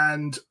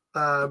 and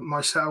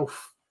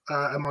myself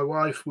and my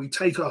wife, we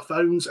take our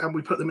phones and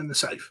we put them in the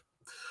safe,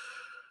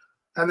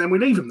 and then we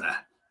leave them there.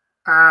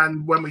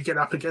 And when we get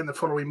up again the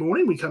following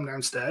morning, we come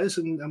downstairs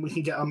and we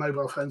can get our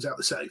mobile phones out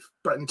the safe.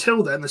 But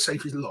until then, the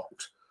safe is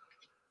locked.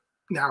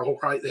 Now, all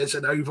right, there's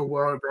an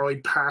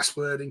override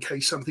password in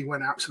case something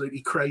went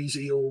absolutely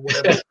crazy or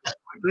whatever it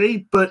might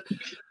be. But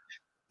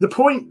the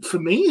point for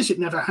me is it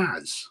never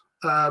has.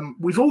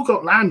 We've all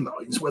got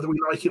landlines, whether we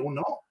like it or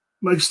not,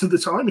 most of the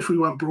time, if we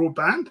want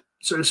broadband.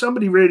 So if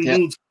somebody really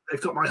needs,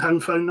 they've got my home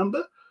phone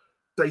number,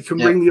 they can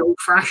ring the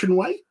old-fashioned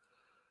way.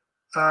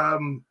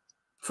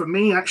 For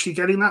me, actually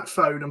getting that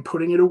phone and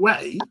putting it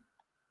away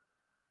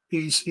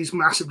is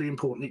massively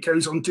important. It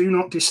goes on do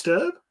not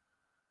disturb.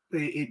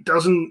 It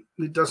doesn't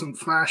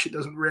flash. It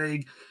doesn't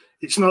ring.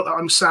 It's not that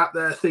I'm sat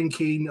there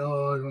thinking,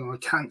 oh, I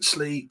can't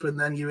sleep, and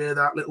then you hear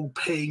that little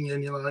ping,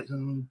 and you're like,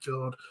 oh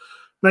God,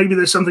 maybe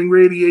there's something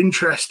really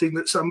interesting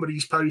that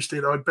somebody's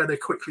posted. I'd better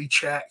quickly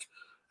check.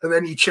 And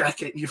then you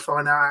check it and you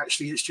find out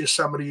actually it's just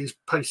somebody who's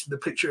posted a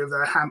picture of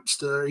their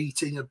hamster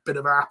eating a bit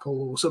of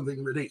apple or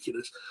something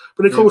ridiculous.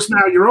 But of course,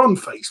 now you're on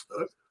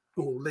Facebook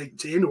or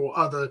LinkedIn or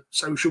other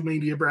social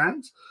media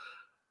brands.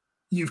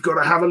 You've got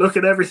to have a look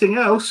at everything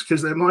else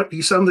because there might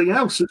be something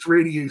else that's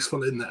really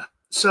useful in there.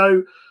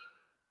 So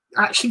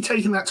actually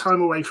taking that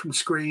time away from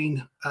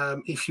screen,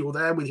 if you're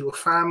there with your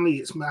family,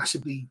 it's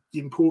massively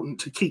important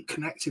to keep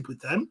connected with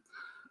them.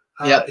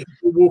 If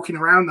you're walking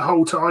around the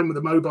whole time with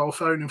a mobile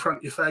phone in front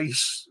of your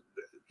face,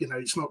 you know,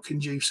 it's not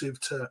conducive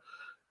to,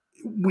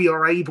 we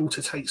are able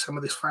to take some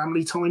of this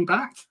family time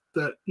back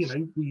that, you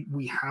know,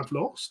 we have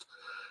lost.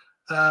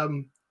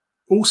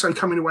 Also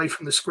coming away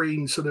from the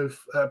screen sort of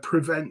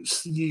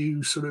prevents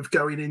you sort of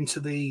going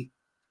into the,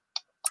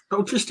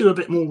 I'll just do a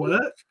bit more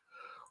work,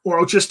 or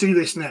I'll just do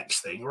this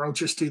next thing, or I'll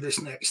just do this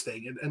next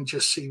thing and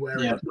just see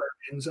where it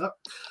ends up.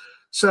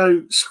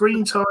 So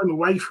screen time,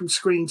 away from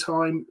screen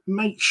time,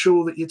 make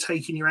sure that you're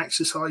taking your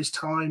exercise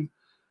time.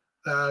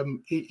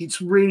 It's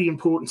really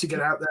important to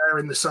get out there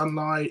in the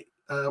sunlight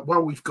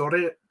while we've got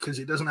it, because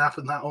it doesn't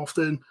happen that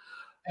often.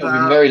 We've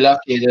been very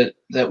lucky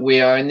that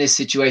we are in this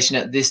situation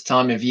at this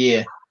time of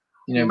year.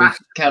 You know, we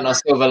count our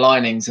silver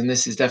linings, and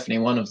this is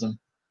definitely one of them.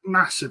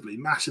 Massively,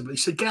 massively.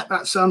 So get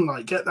that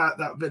sunlight, get that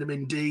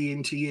vitamin D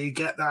into you,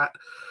 get that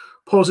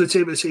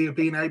positivity of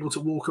being able to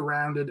walk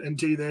around and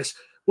do this.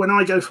 When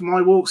I go for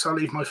my walks, I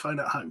leave my phone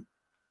at home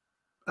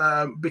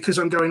because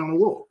I'm going on a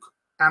walk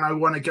and I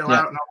want to go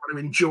out and I want to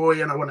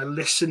enjoy and I want to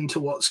listen to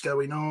what's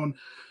going on.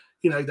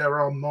 You know, there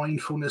are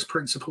mindfulness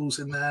principles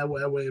in there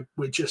where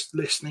we're just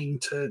listening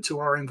to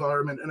our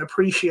environment and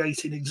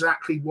appreciating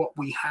exactly what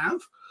we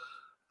have.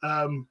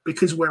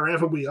 Because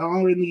wherever we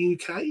are in the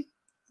UK,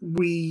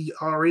 we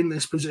are in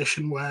this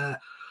position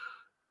where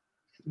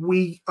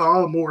we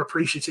are more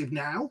appreciative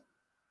now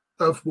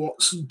of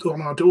what's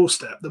on our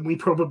doorstep than we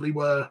probably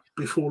were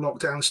before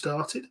lockdown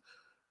started.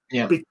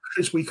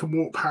 Because we can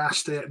walk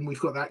past it and we've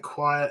got that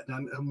quiet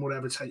and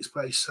whatever takes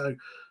place. So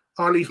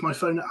I leave my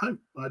phone at home.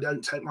 I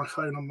don't take my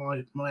phone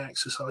on my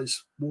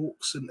exercise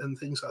walks and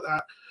things like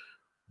that.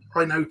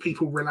 I know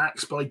people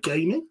relax by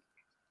gaming.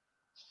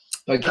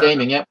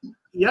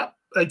 Yeah.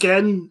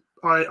 Again,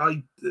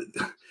 I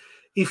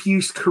if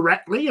used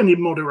correctly and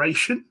in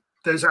moderation,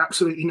 there's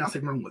absolutely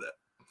nothing wrong with it.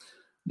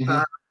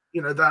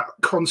 You know, that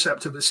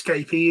concept of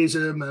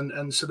escapism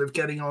and sort of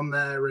getting on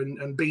there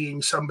and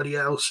being somebody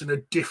else in a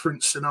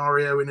different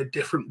scenario, in a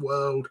different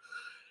world,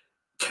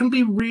 can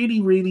be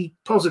really, really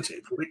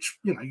positive, which,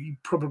 you know, you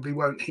probably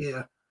won't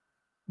hear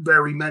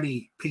very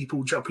many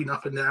people jumping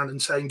up and down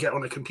and saying, get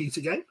on a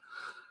computer game.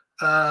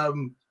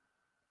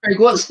 Craig,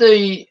 what's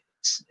the,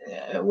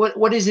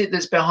 what is it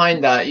that's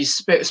behind that? You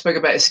spoke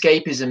about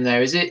escapism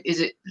there. Is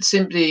it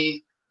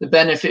simply the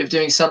benefit of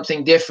doing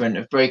something different,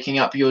 of breaking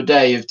up your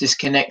day, of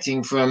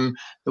disconnecting from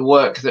the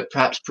work that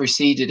perhaps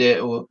preceded it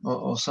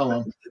or so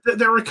on?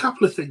 There are a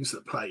couple of things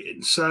that play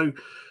in. So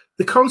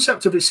the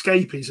concept of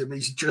escapism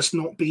is just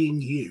not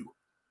being you.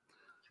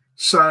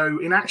 So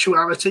in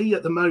actuality,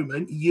 at the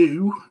moment,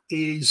 you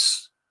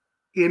is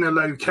in a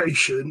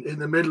location in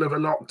the middle of a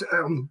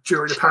lockdown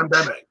during a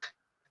pandemic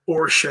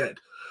or a shed.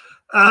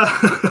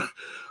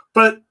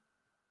 But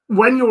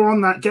when you're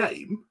on that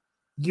game,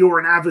 you're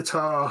an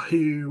avatar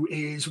who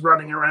is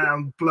running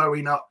around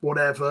blowing up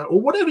whatever,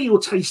 or whatever your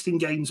taste in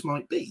games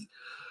might be.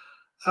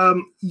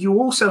 You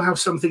also have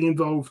something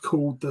involved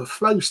called the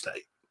flow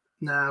state.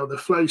 Now, the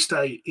flow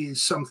state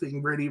is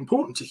something really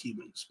important to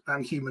humans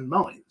and human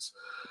minds.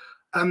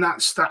 And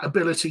that's that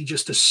ability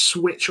just to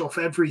switch off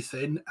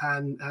everything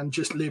and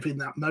just live in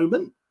that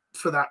moment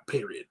for that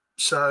period.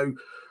 So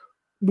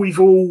we've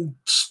all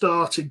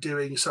started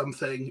doing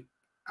something,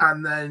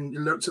 and then you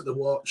looked at the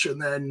watch,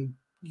 and then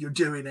you're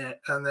doing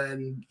it, and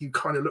then you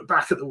kind of look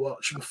back at the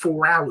watch and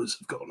 4 hours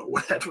have gone or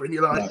whatever, and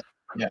you're like,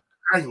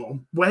 hang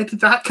on, where did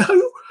that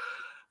go?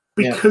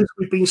 Because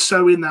we've been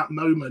so in that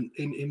moment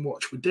in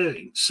what we're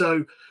doing.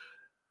 So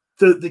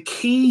the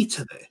key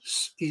to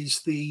this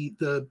is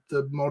the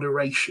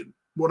moderation.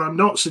 What I'm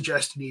not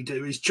suggesting you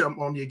do is jump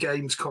on your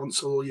games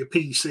console or your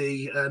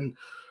PC and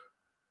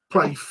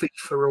play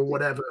FIFA or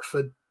whatever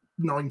for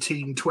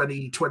 19,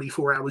 20,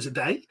 24 hours a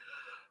day.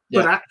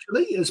 But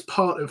actually, as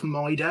part of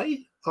my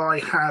day, I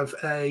have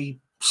a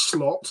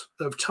slot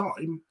of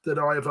time that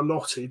I have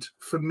allotted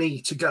for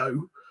me to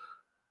go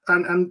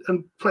and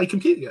play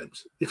computer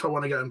games if I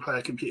want to go and play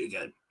a computer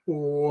game.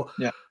 Or,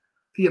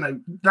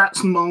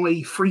 that's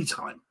my free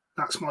time.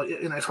 That's my,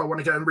 if I want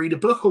to go and read a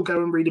book, I'll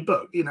go and read a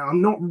book.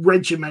 I'm not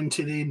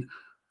regimented in,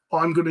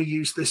 I'm going to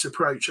use this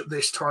approach at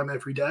this time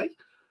every day,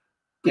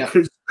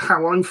 because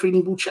how I'm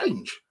feeling will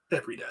change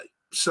every day.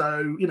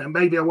 So,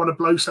 maybe I want to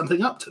blow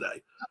something up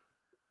today.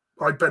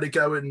 I'd better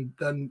go and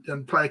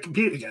play a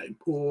computer game,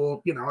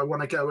 or, I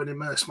want to go and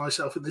immerse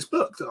myself in this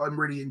book that I'm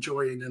really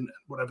enjoying, and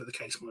whatever the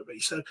case might be.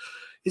 So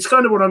it's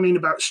kind of what I mean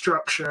about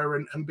structure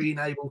and being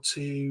able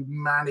to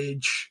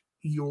manage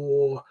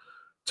your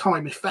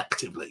time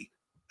effectively,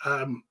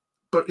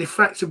 but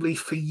effectively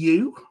for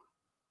you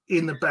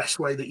in the best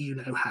way that you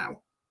know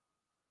how.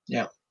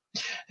 Yeah.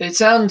 It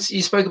sounds,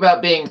 you spoke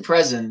about being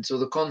present, or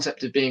the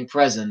concept of being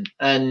present,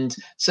 and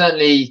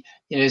certainly,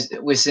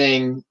 we're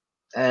seeing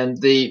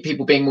the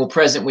people being more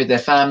present with their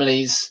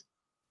families,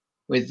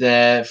 with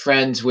their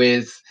friends,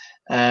 with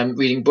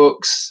reading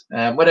books,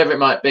 whatever it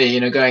might be,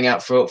 going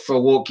out for a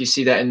walk. You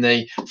see that in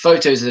the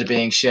photos that are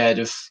being shared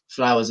of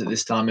flowers at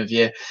this time of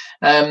year.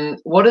 How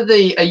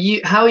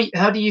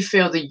do you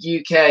feel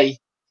the UK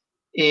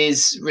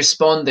is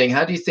responding?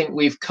 How do you think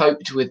we've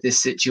coped with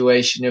this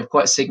situation of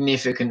quite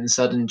significant and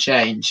sudden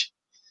change?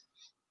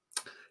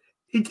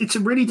 It's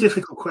a really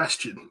difficult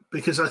question,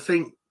 because I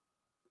think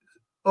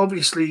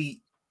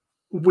obviously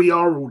we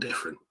are all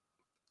different,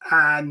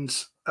 and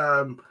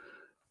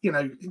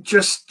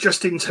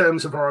just in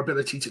terms of our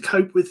ability to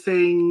cope with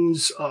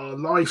things, our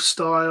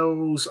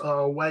lifestyles,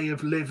 our way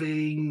of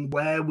living,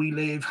 where we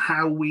live,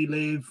 how we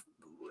live,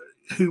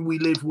 who we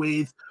live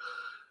with,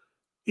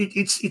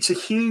 it's a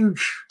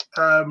huge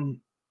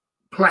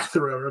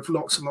plethora of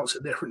lots and lots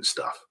of different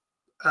stuff.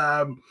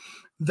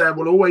 There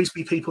will always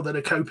be people that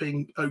are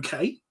coping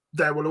okay.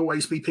 There will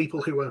always be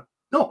people who are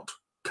not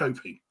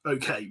coping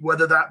okay,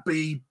 whether that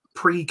be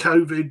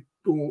pre-COVID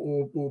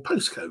or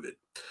post-COVID.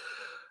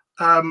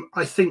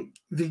 I think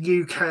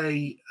the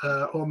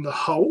UK on the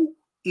whole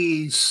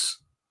is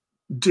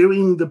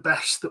doing the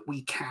best that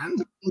we can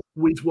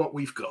with what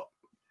we've got.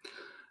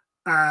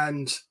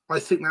 And I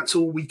think that's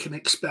all we can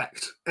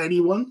expect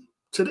anyone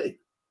to do.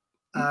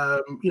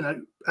 But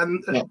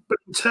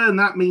in turn,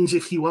 that means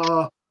if you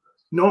are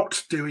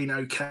not doing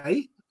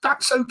okay,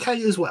 that's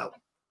okay as well.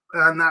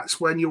 And that's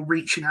when you're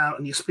reaching out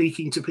and you're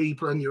speaking to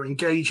people and you're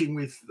engaging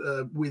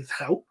with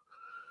help,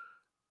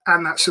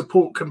 and that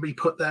support can be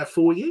put there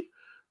for you.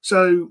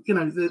 So,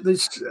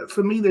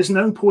 for me, there's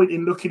no point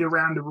in looking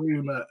around a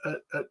room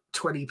at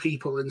 20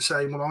 people and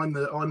saying, well, I'm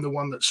the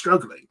one that's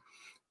struggling.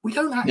 We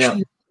don't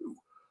actually know.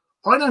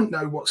 I don't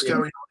know what's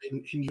going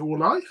on in your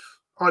life.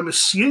 I'm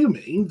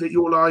assuming that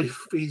your life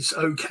is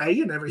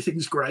okay and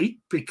everything's great,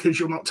 because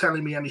you're not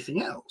telling me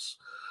anything else.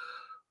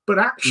 But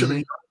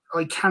actually,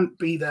 I can't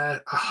be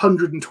there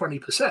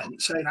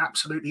 120% saying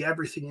absolutely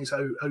everything is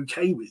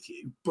okay with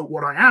you. But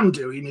what I am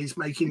doing is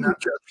making that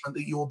judgment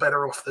that you're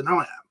better off than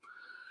I am.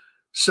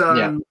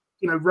 So,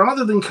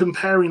 rather than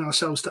comparing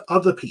ourselves to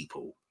other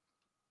people,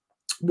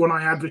 what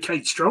I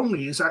advocate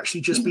strongly is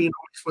actually just being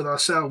honest with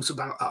ourselves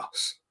about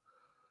us.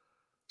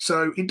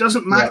 So it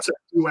doesn't matter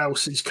who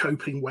else is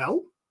coping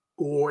well,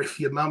 or if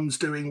your mum's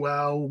doing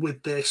well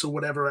with this or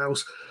whatever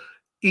else.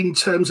 In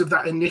terms of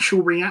that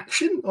initial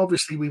reaction,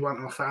 obviously we want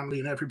our family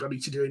and everybody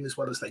to doing as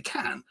well as they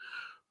can.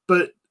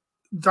 But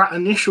that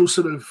initial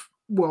sort of,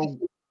 well,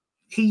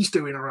 he's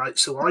doing all right,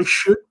 so I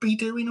should be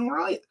doing all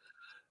right,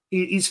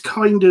 is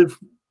kind of,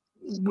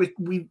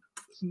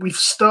 we've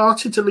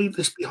started to leave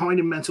this behind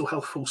in mental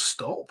health, full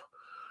stop.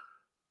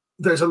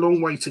 There's a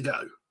long way to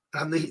go.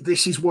 And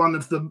this is one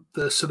of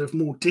the sort of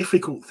more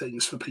difficult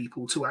things for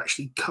people to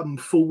actually come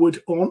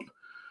forward on,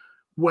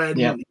 when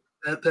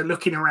they're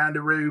looking around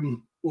a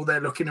room, or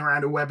they're looking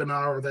around a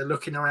webinar, or they're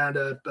looking around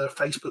a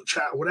Facebook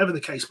chat, or whatever the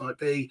case might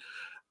be,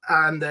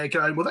 and they're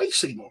going, well, they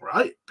seem all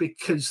right,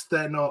 because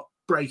they're not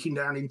breaking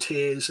down in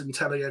tears and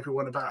telling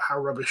everyone about how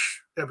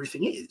rubbish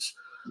everything is.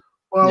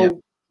 Well,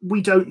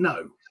 we don't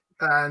know.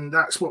 And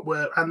that's what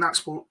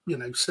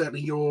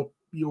certainly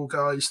your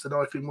guys that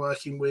I've been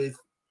working with,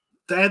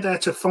 they're there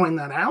to find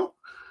that out.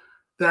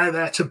 They're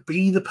there to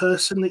be the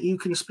person that you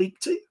can speak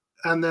to.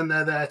 And then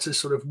they're there to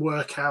sort of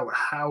work out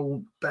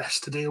how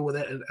best to deal with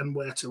it and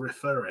where to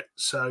refer it.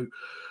 So,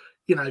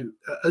 you know,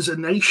 as a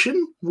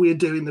nation, we're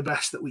doing the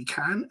best that we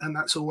can, and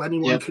that's all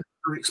anyone can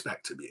ever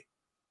expect of you.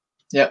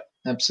 Yep,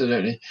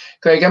 absolutely.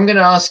 Craig, I'm going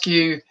to ask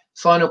you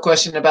final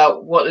question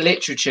about what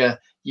literature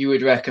you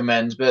would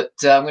recommend, but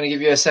I'm going to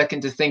give you a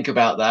second to think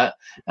about that,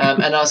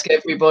 and ask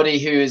everybody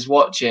who is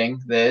watching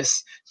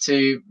this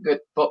to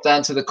pop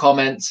down to the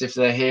comments if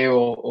they're here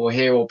or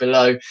here or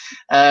below,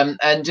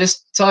 and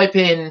just type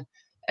in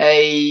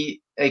a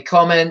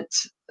comment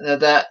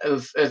that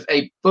of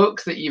a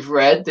book that you've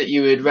read that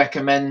you would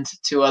recommend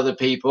to other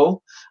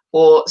people,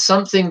 or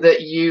something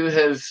that you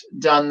have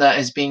done that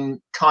has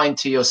been kind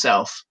to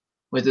yourself,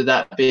 whether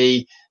that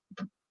be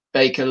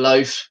bake a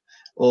loaf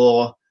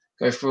or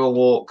go for a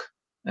walk,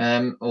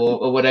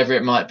 or whatever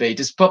it might be.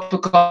 Just pop a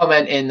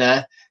comment in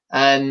there,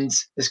 and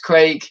as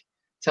Craig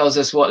tells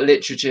us what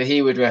literature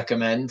he would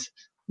recommend,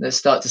 let's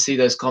start to see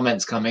those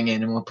comments coming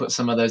in, and we'll put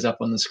some of those up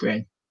on the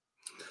screen.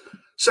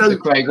 So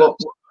Craig,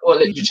 what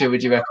literature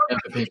would you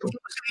recommend for people?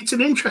 It's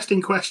an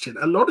interesting question.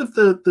 A lot of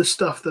the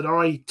stuff that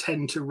I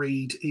tend to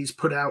read is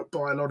put out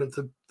by a lot of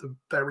the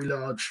very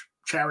large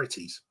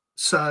charities.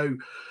 So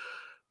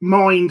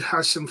Mind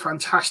has some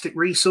fantastic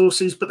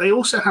resources, but they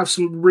also have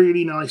some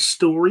really nice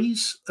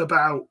stories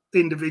about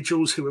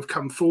individuals who have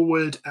come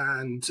forward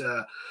and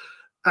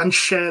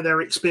share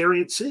their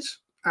experiences.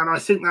 And I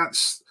think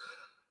that's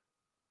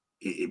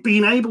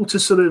being able to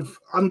sort of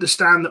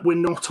understand that we're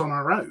not on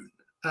our own,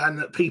 and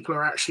that people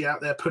are actually out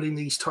there putting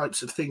these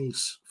types of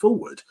things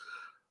forward,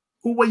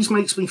 always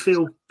makes me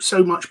feel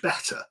so much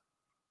better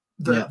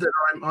that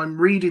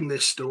I'm reading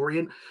this story.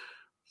 And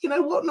you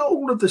know what? Not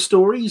all of the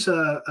stories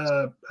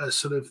are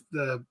sort of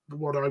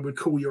what I would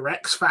call your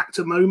X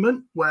Factor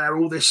moment, where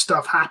all this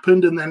stuff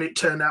happened and then it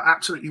turned out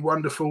absolutely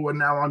wonderful, and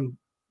now I'm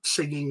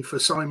singing for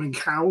Simon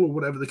Cowell or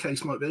whatever the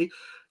case might be.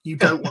 You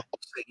don't want to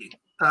be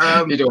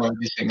singing. You don't want to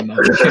be singing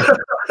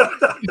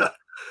that.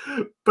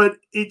 But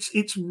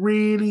it's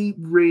really,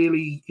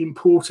 really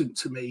important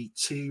to me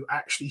to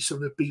actually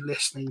sort of be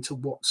listening to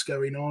what's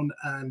going on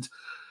and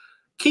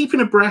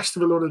keeping abreast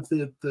of a lot of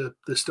the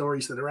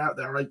stories that are out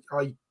there.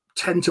 I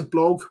tend to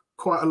blog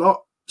quite a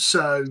lot,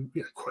 so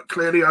quite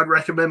clearly I'd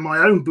recommend my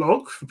own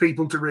blog for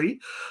people to read.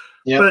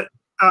 But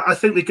I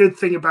think the good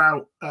thing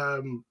about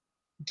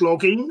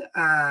blogging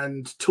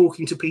and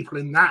talking to people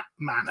in that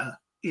manner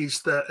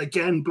is that,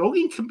 again,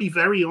 blogging can be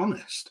very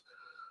honest.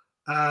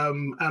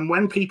 And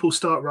when people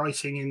start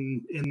writing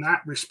in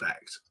that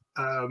respect,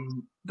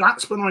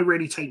 that's when I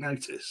really take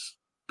notice,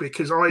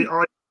 because I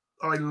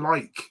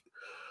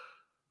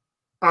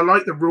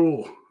like the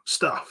raw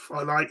stuff.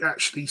 I like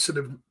actually sort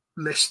of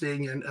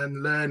listening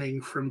and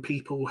learning from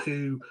people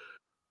who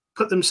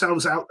put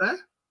themselves out there,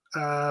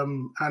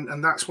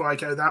 and that's why I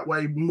go that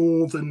way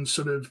more than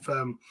sort of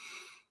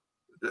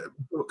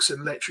books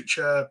and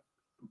literature.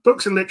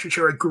 Books and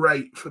literature are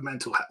great for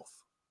mental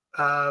health,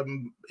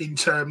 in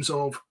terms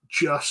of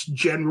just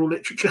general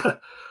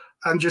literature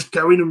and just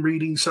going and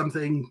reading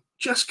something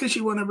just because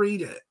you want to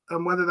read it,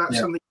 and whether that's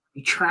something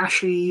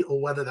trashy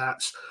or whether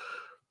that's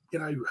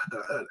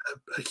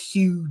a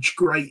huge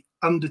great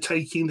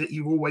undertaking that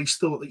you always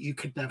thought that you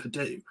could never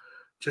do.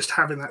 Just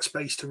having that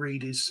space to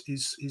read is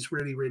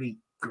really, really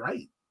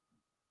great.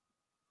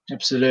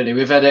 Absolutely.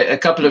 We've had a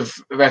couple of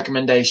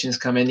recommendations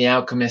come in. The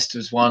Alchemist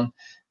was one,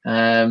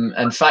 and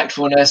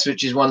Factfulness,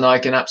 which is one that I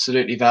can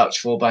absolutely vouch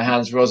for, by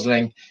Hans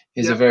Rosling,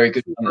 is a very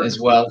good one as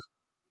well.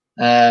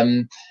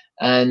 And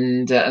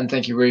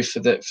thank you, Ruth, for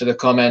the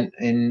comment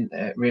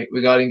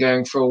regarding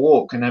going for a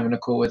walk and having a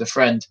call with a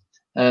friend.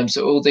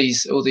 So all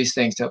these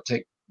things to help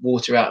take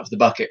water out of the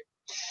bucket.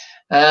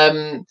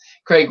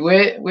 Craig,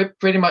 we're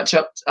pretty much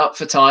up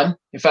for time.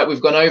 In fact,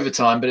 we've gone over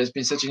time, but it's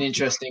been such an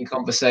interesting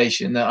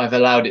conversation that I've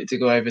allowed it to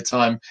go over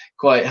time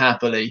quite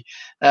happily.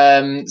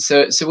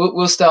 So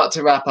we'll start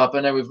to wrap up.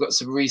 I know we've got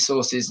some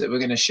resources that we're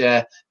going to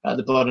share at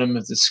the bottom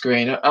of the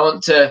screen. I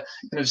want to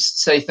kind of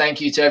say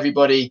thank you to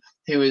everybody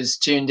who has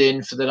tuned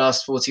in for the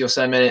last 40 or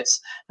so minutes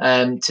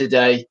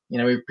today.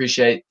 We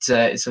appreciate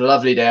it's a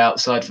lovely day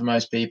outside for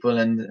most people,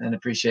 and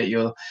appreciate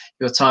your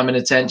time and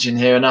attention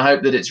here. And I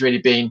hope that it's really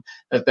been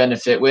of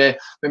benefit. We're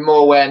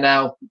more aware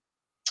now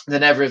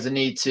than ever of the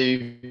need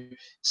to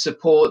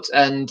support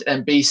and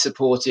be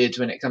supported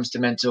when it comes to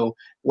mental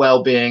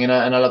well-being. And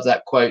I love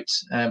that quote,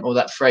 or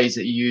that phrase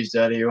that you used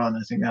earlier on.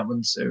 I think that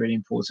one's a really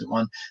important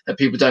one, that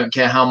people don't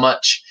care how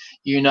much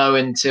you know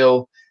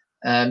until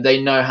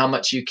they know how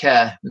much you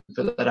care. We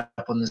put that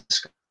up on the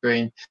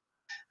screen.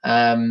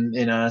 I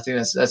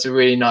think that's a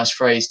really nice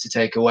phrase to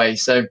take away.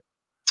 So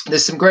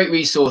there's some great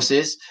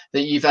resources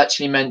that you've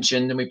actually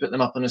mentioned, and we put them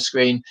up on the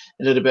screen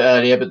a little bit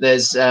earlier, but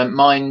there's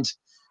mind.org.uk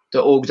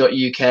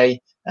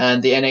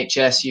and the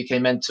NHS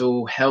UK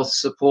mental health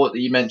support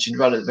that you mentioned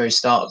right at the very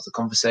start of the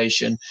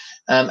conversation,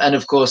 and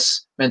of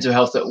course mental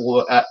health at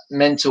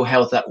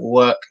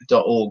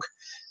work.org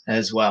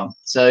as well.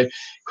 So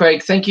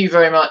Craig, thank you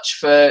very much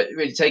for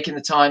really taking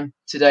the time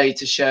today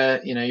to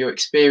share your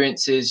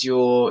experiences,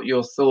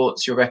 your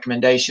thoughts, your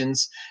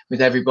recommendations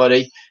with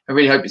everybody. I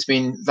really hope it's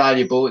been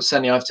valuable.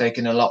 Certainly I've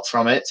taken a lot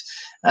from it.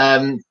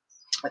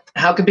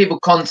 how can people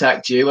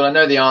contact you? Well, I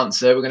know the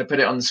answer. We're going to put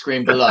it on the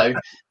screen below.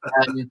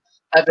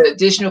 The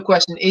additional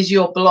question, is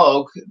your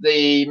blog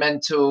the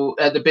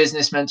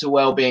business mental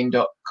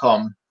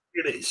wellbeing.com?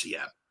 It is,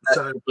 yeah.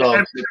 So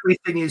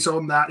everything is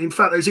on that. In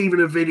fact, there's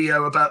even a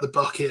video about the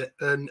bucket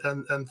and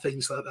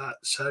things like that.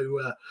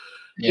 So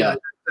yeah,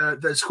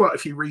 there's quite a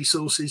few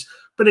resources.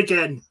 But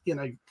again,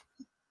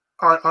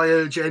 I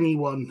urge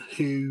anyone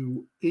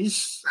who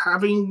is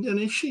having an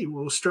issue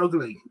or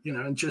struggling,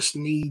 and just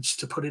needs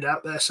to put it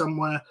out there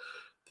somewhere.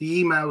 The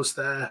email's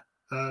there.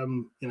 I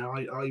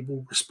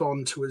will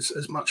respond to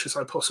as much as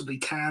I possibly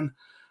can.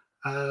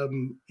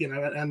 And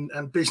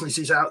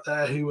businesses out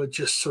there who are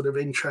just sort of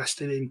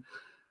interested in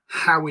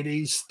how it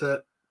is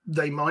that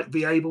they might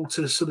be able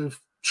to sort of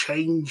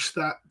change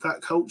that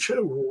culture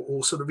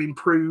or sort of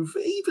improve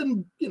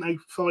even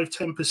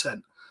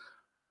 5-10%.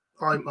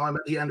 I'm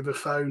at the end of a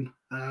phone.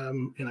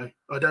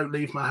 I don't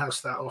leave my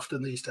house that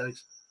often these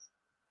days.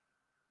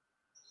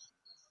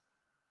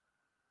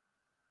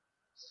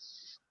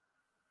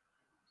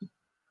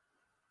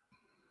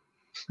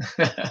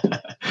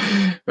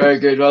 Very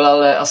good.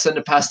 Well, I'll send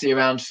a pasty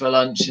around for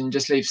lunch and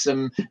just leave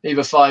a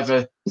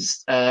 $5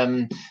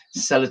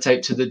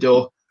 sellotape to the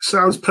door.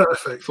 Sounds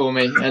perfect for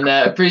me.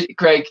 And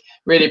Craig,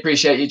 really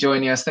appreciate you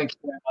joining us. Thank you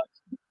very much.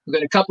 We've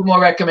got a couple more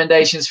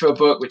recommendations for a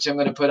book, which I'm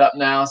going to put up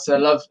now. So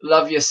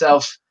love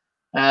yourself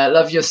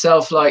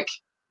like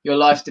your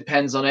life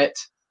depends on it.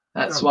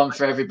 That's one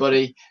for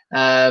everybody.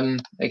 Again,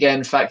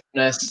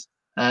 Factfulness,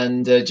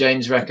 and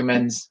James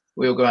recommends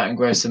we all go out and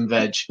grow some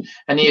veg,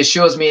 and he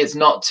assures me it's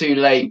not too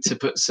late to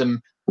put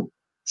some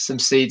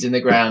seeds in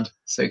the ground.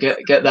 So get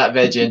that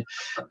veg in.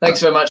 Thanks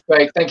very much,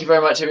 Craig. Thank you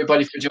very much,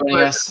 everybody, for joining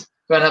us.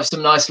 Go and have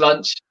some nice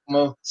lunch, and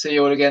we'll see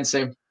you all again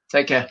soon.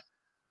 Take care.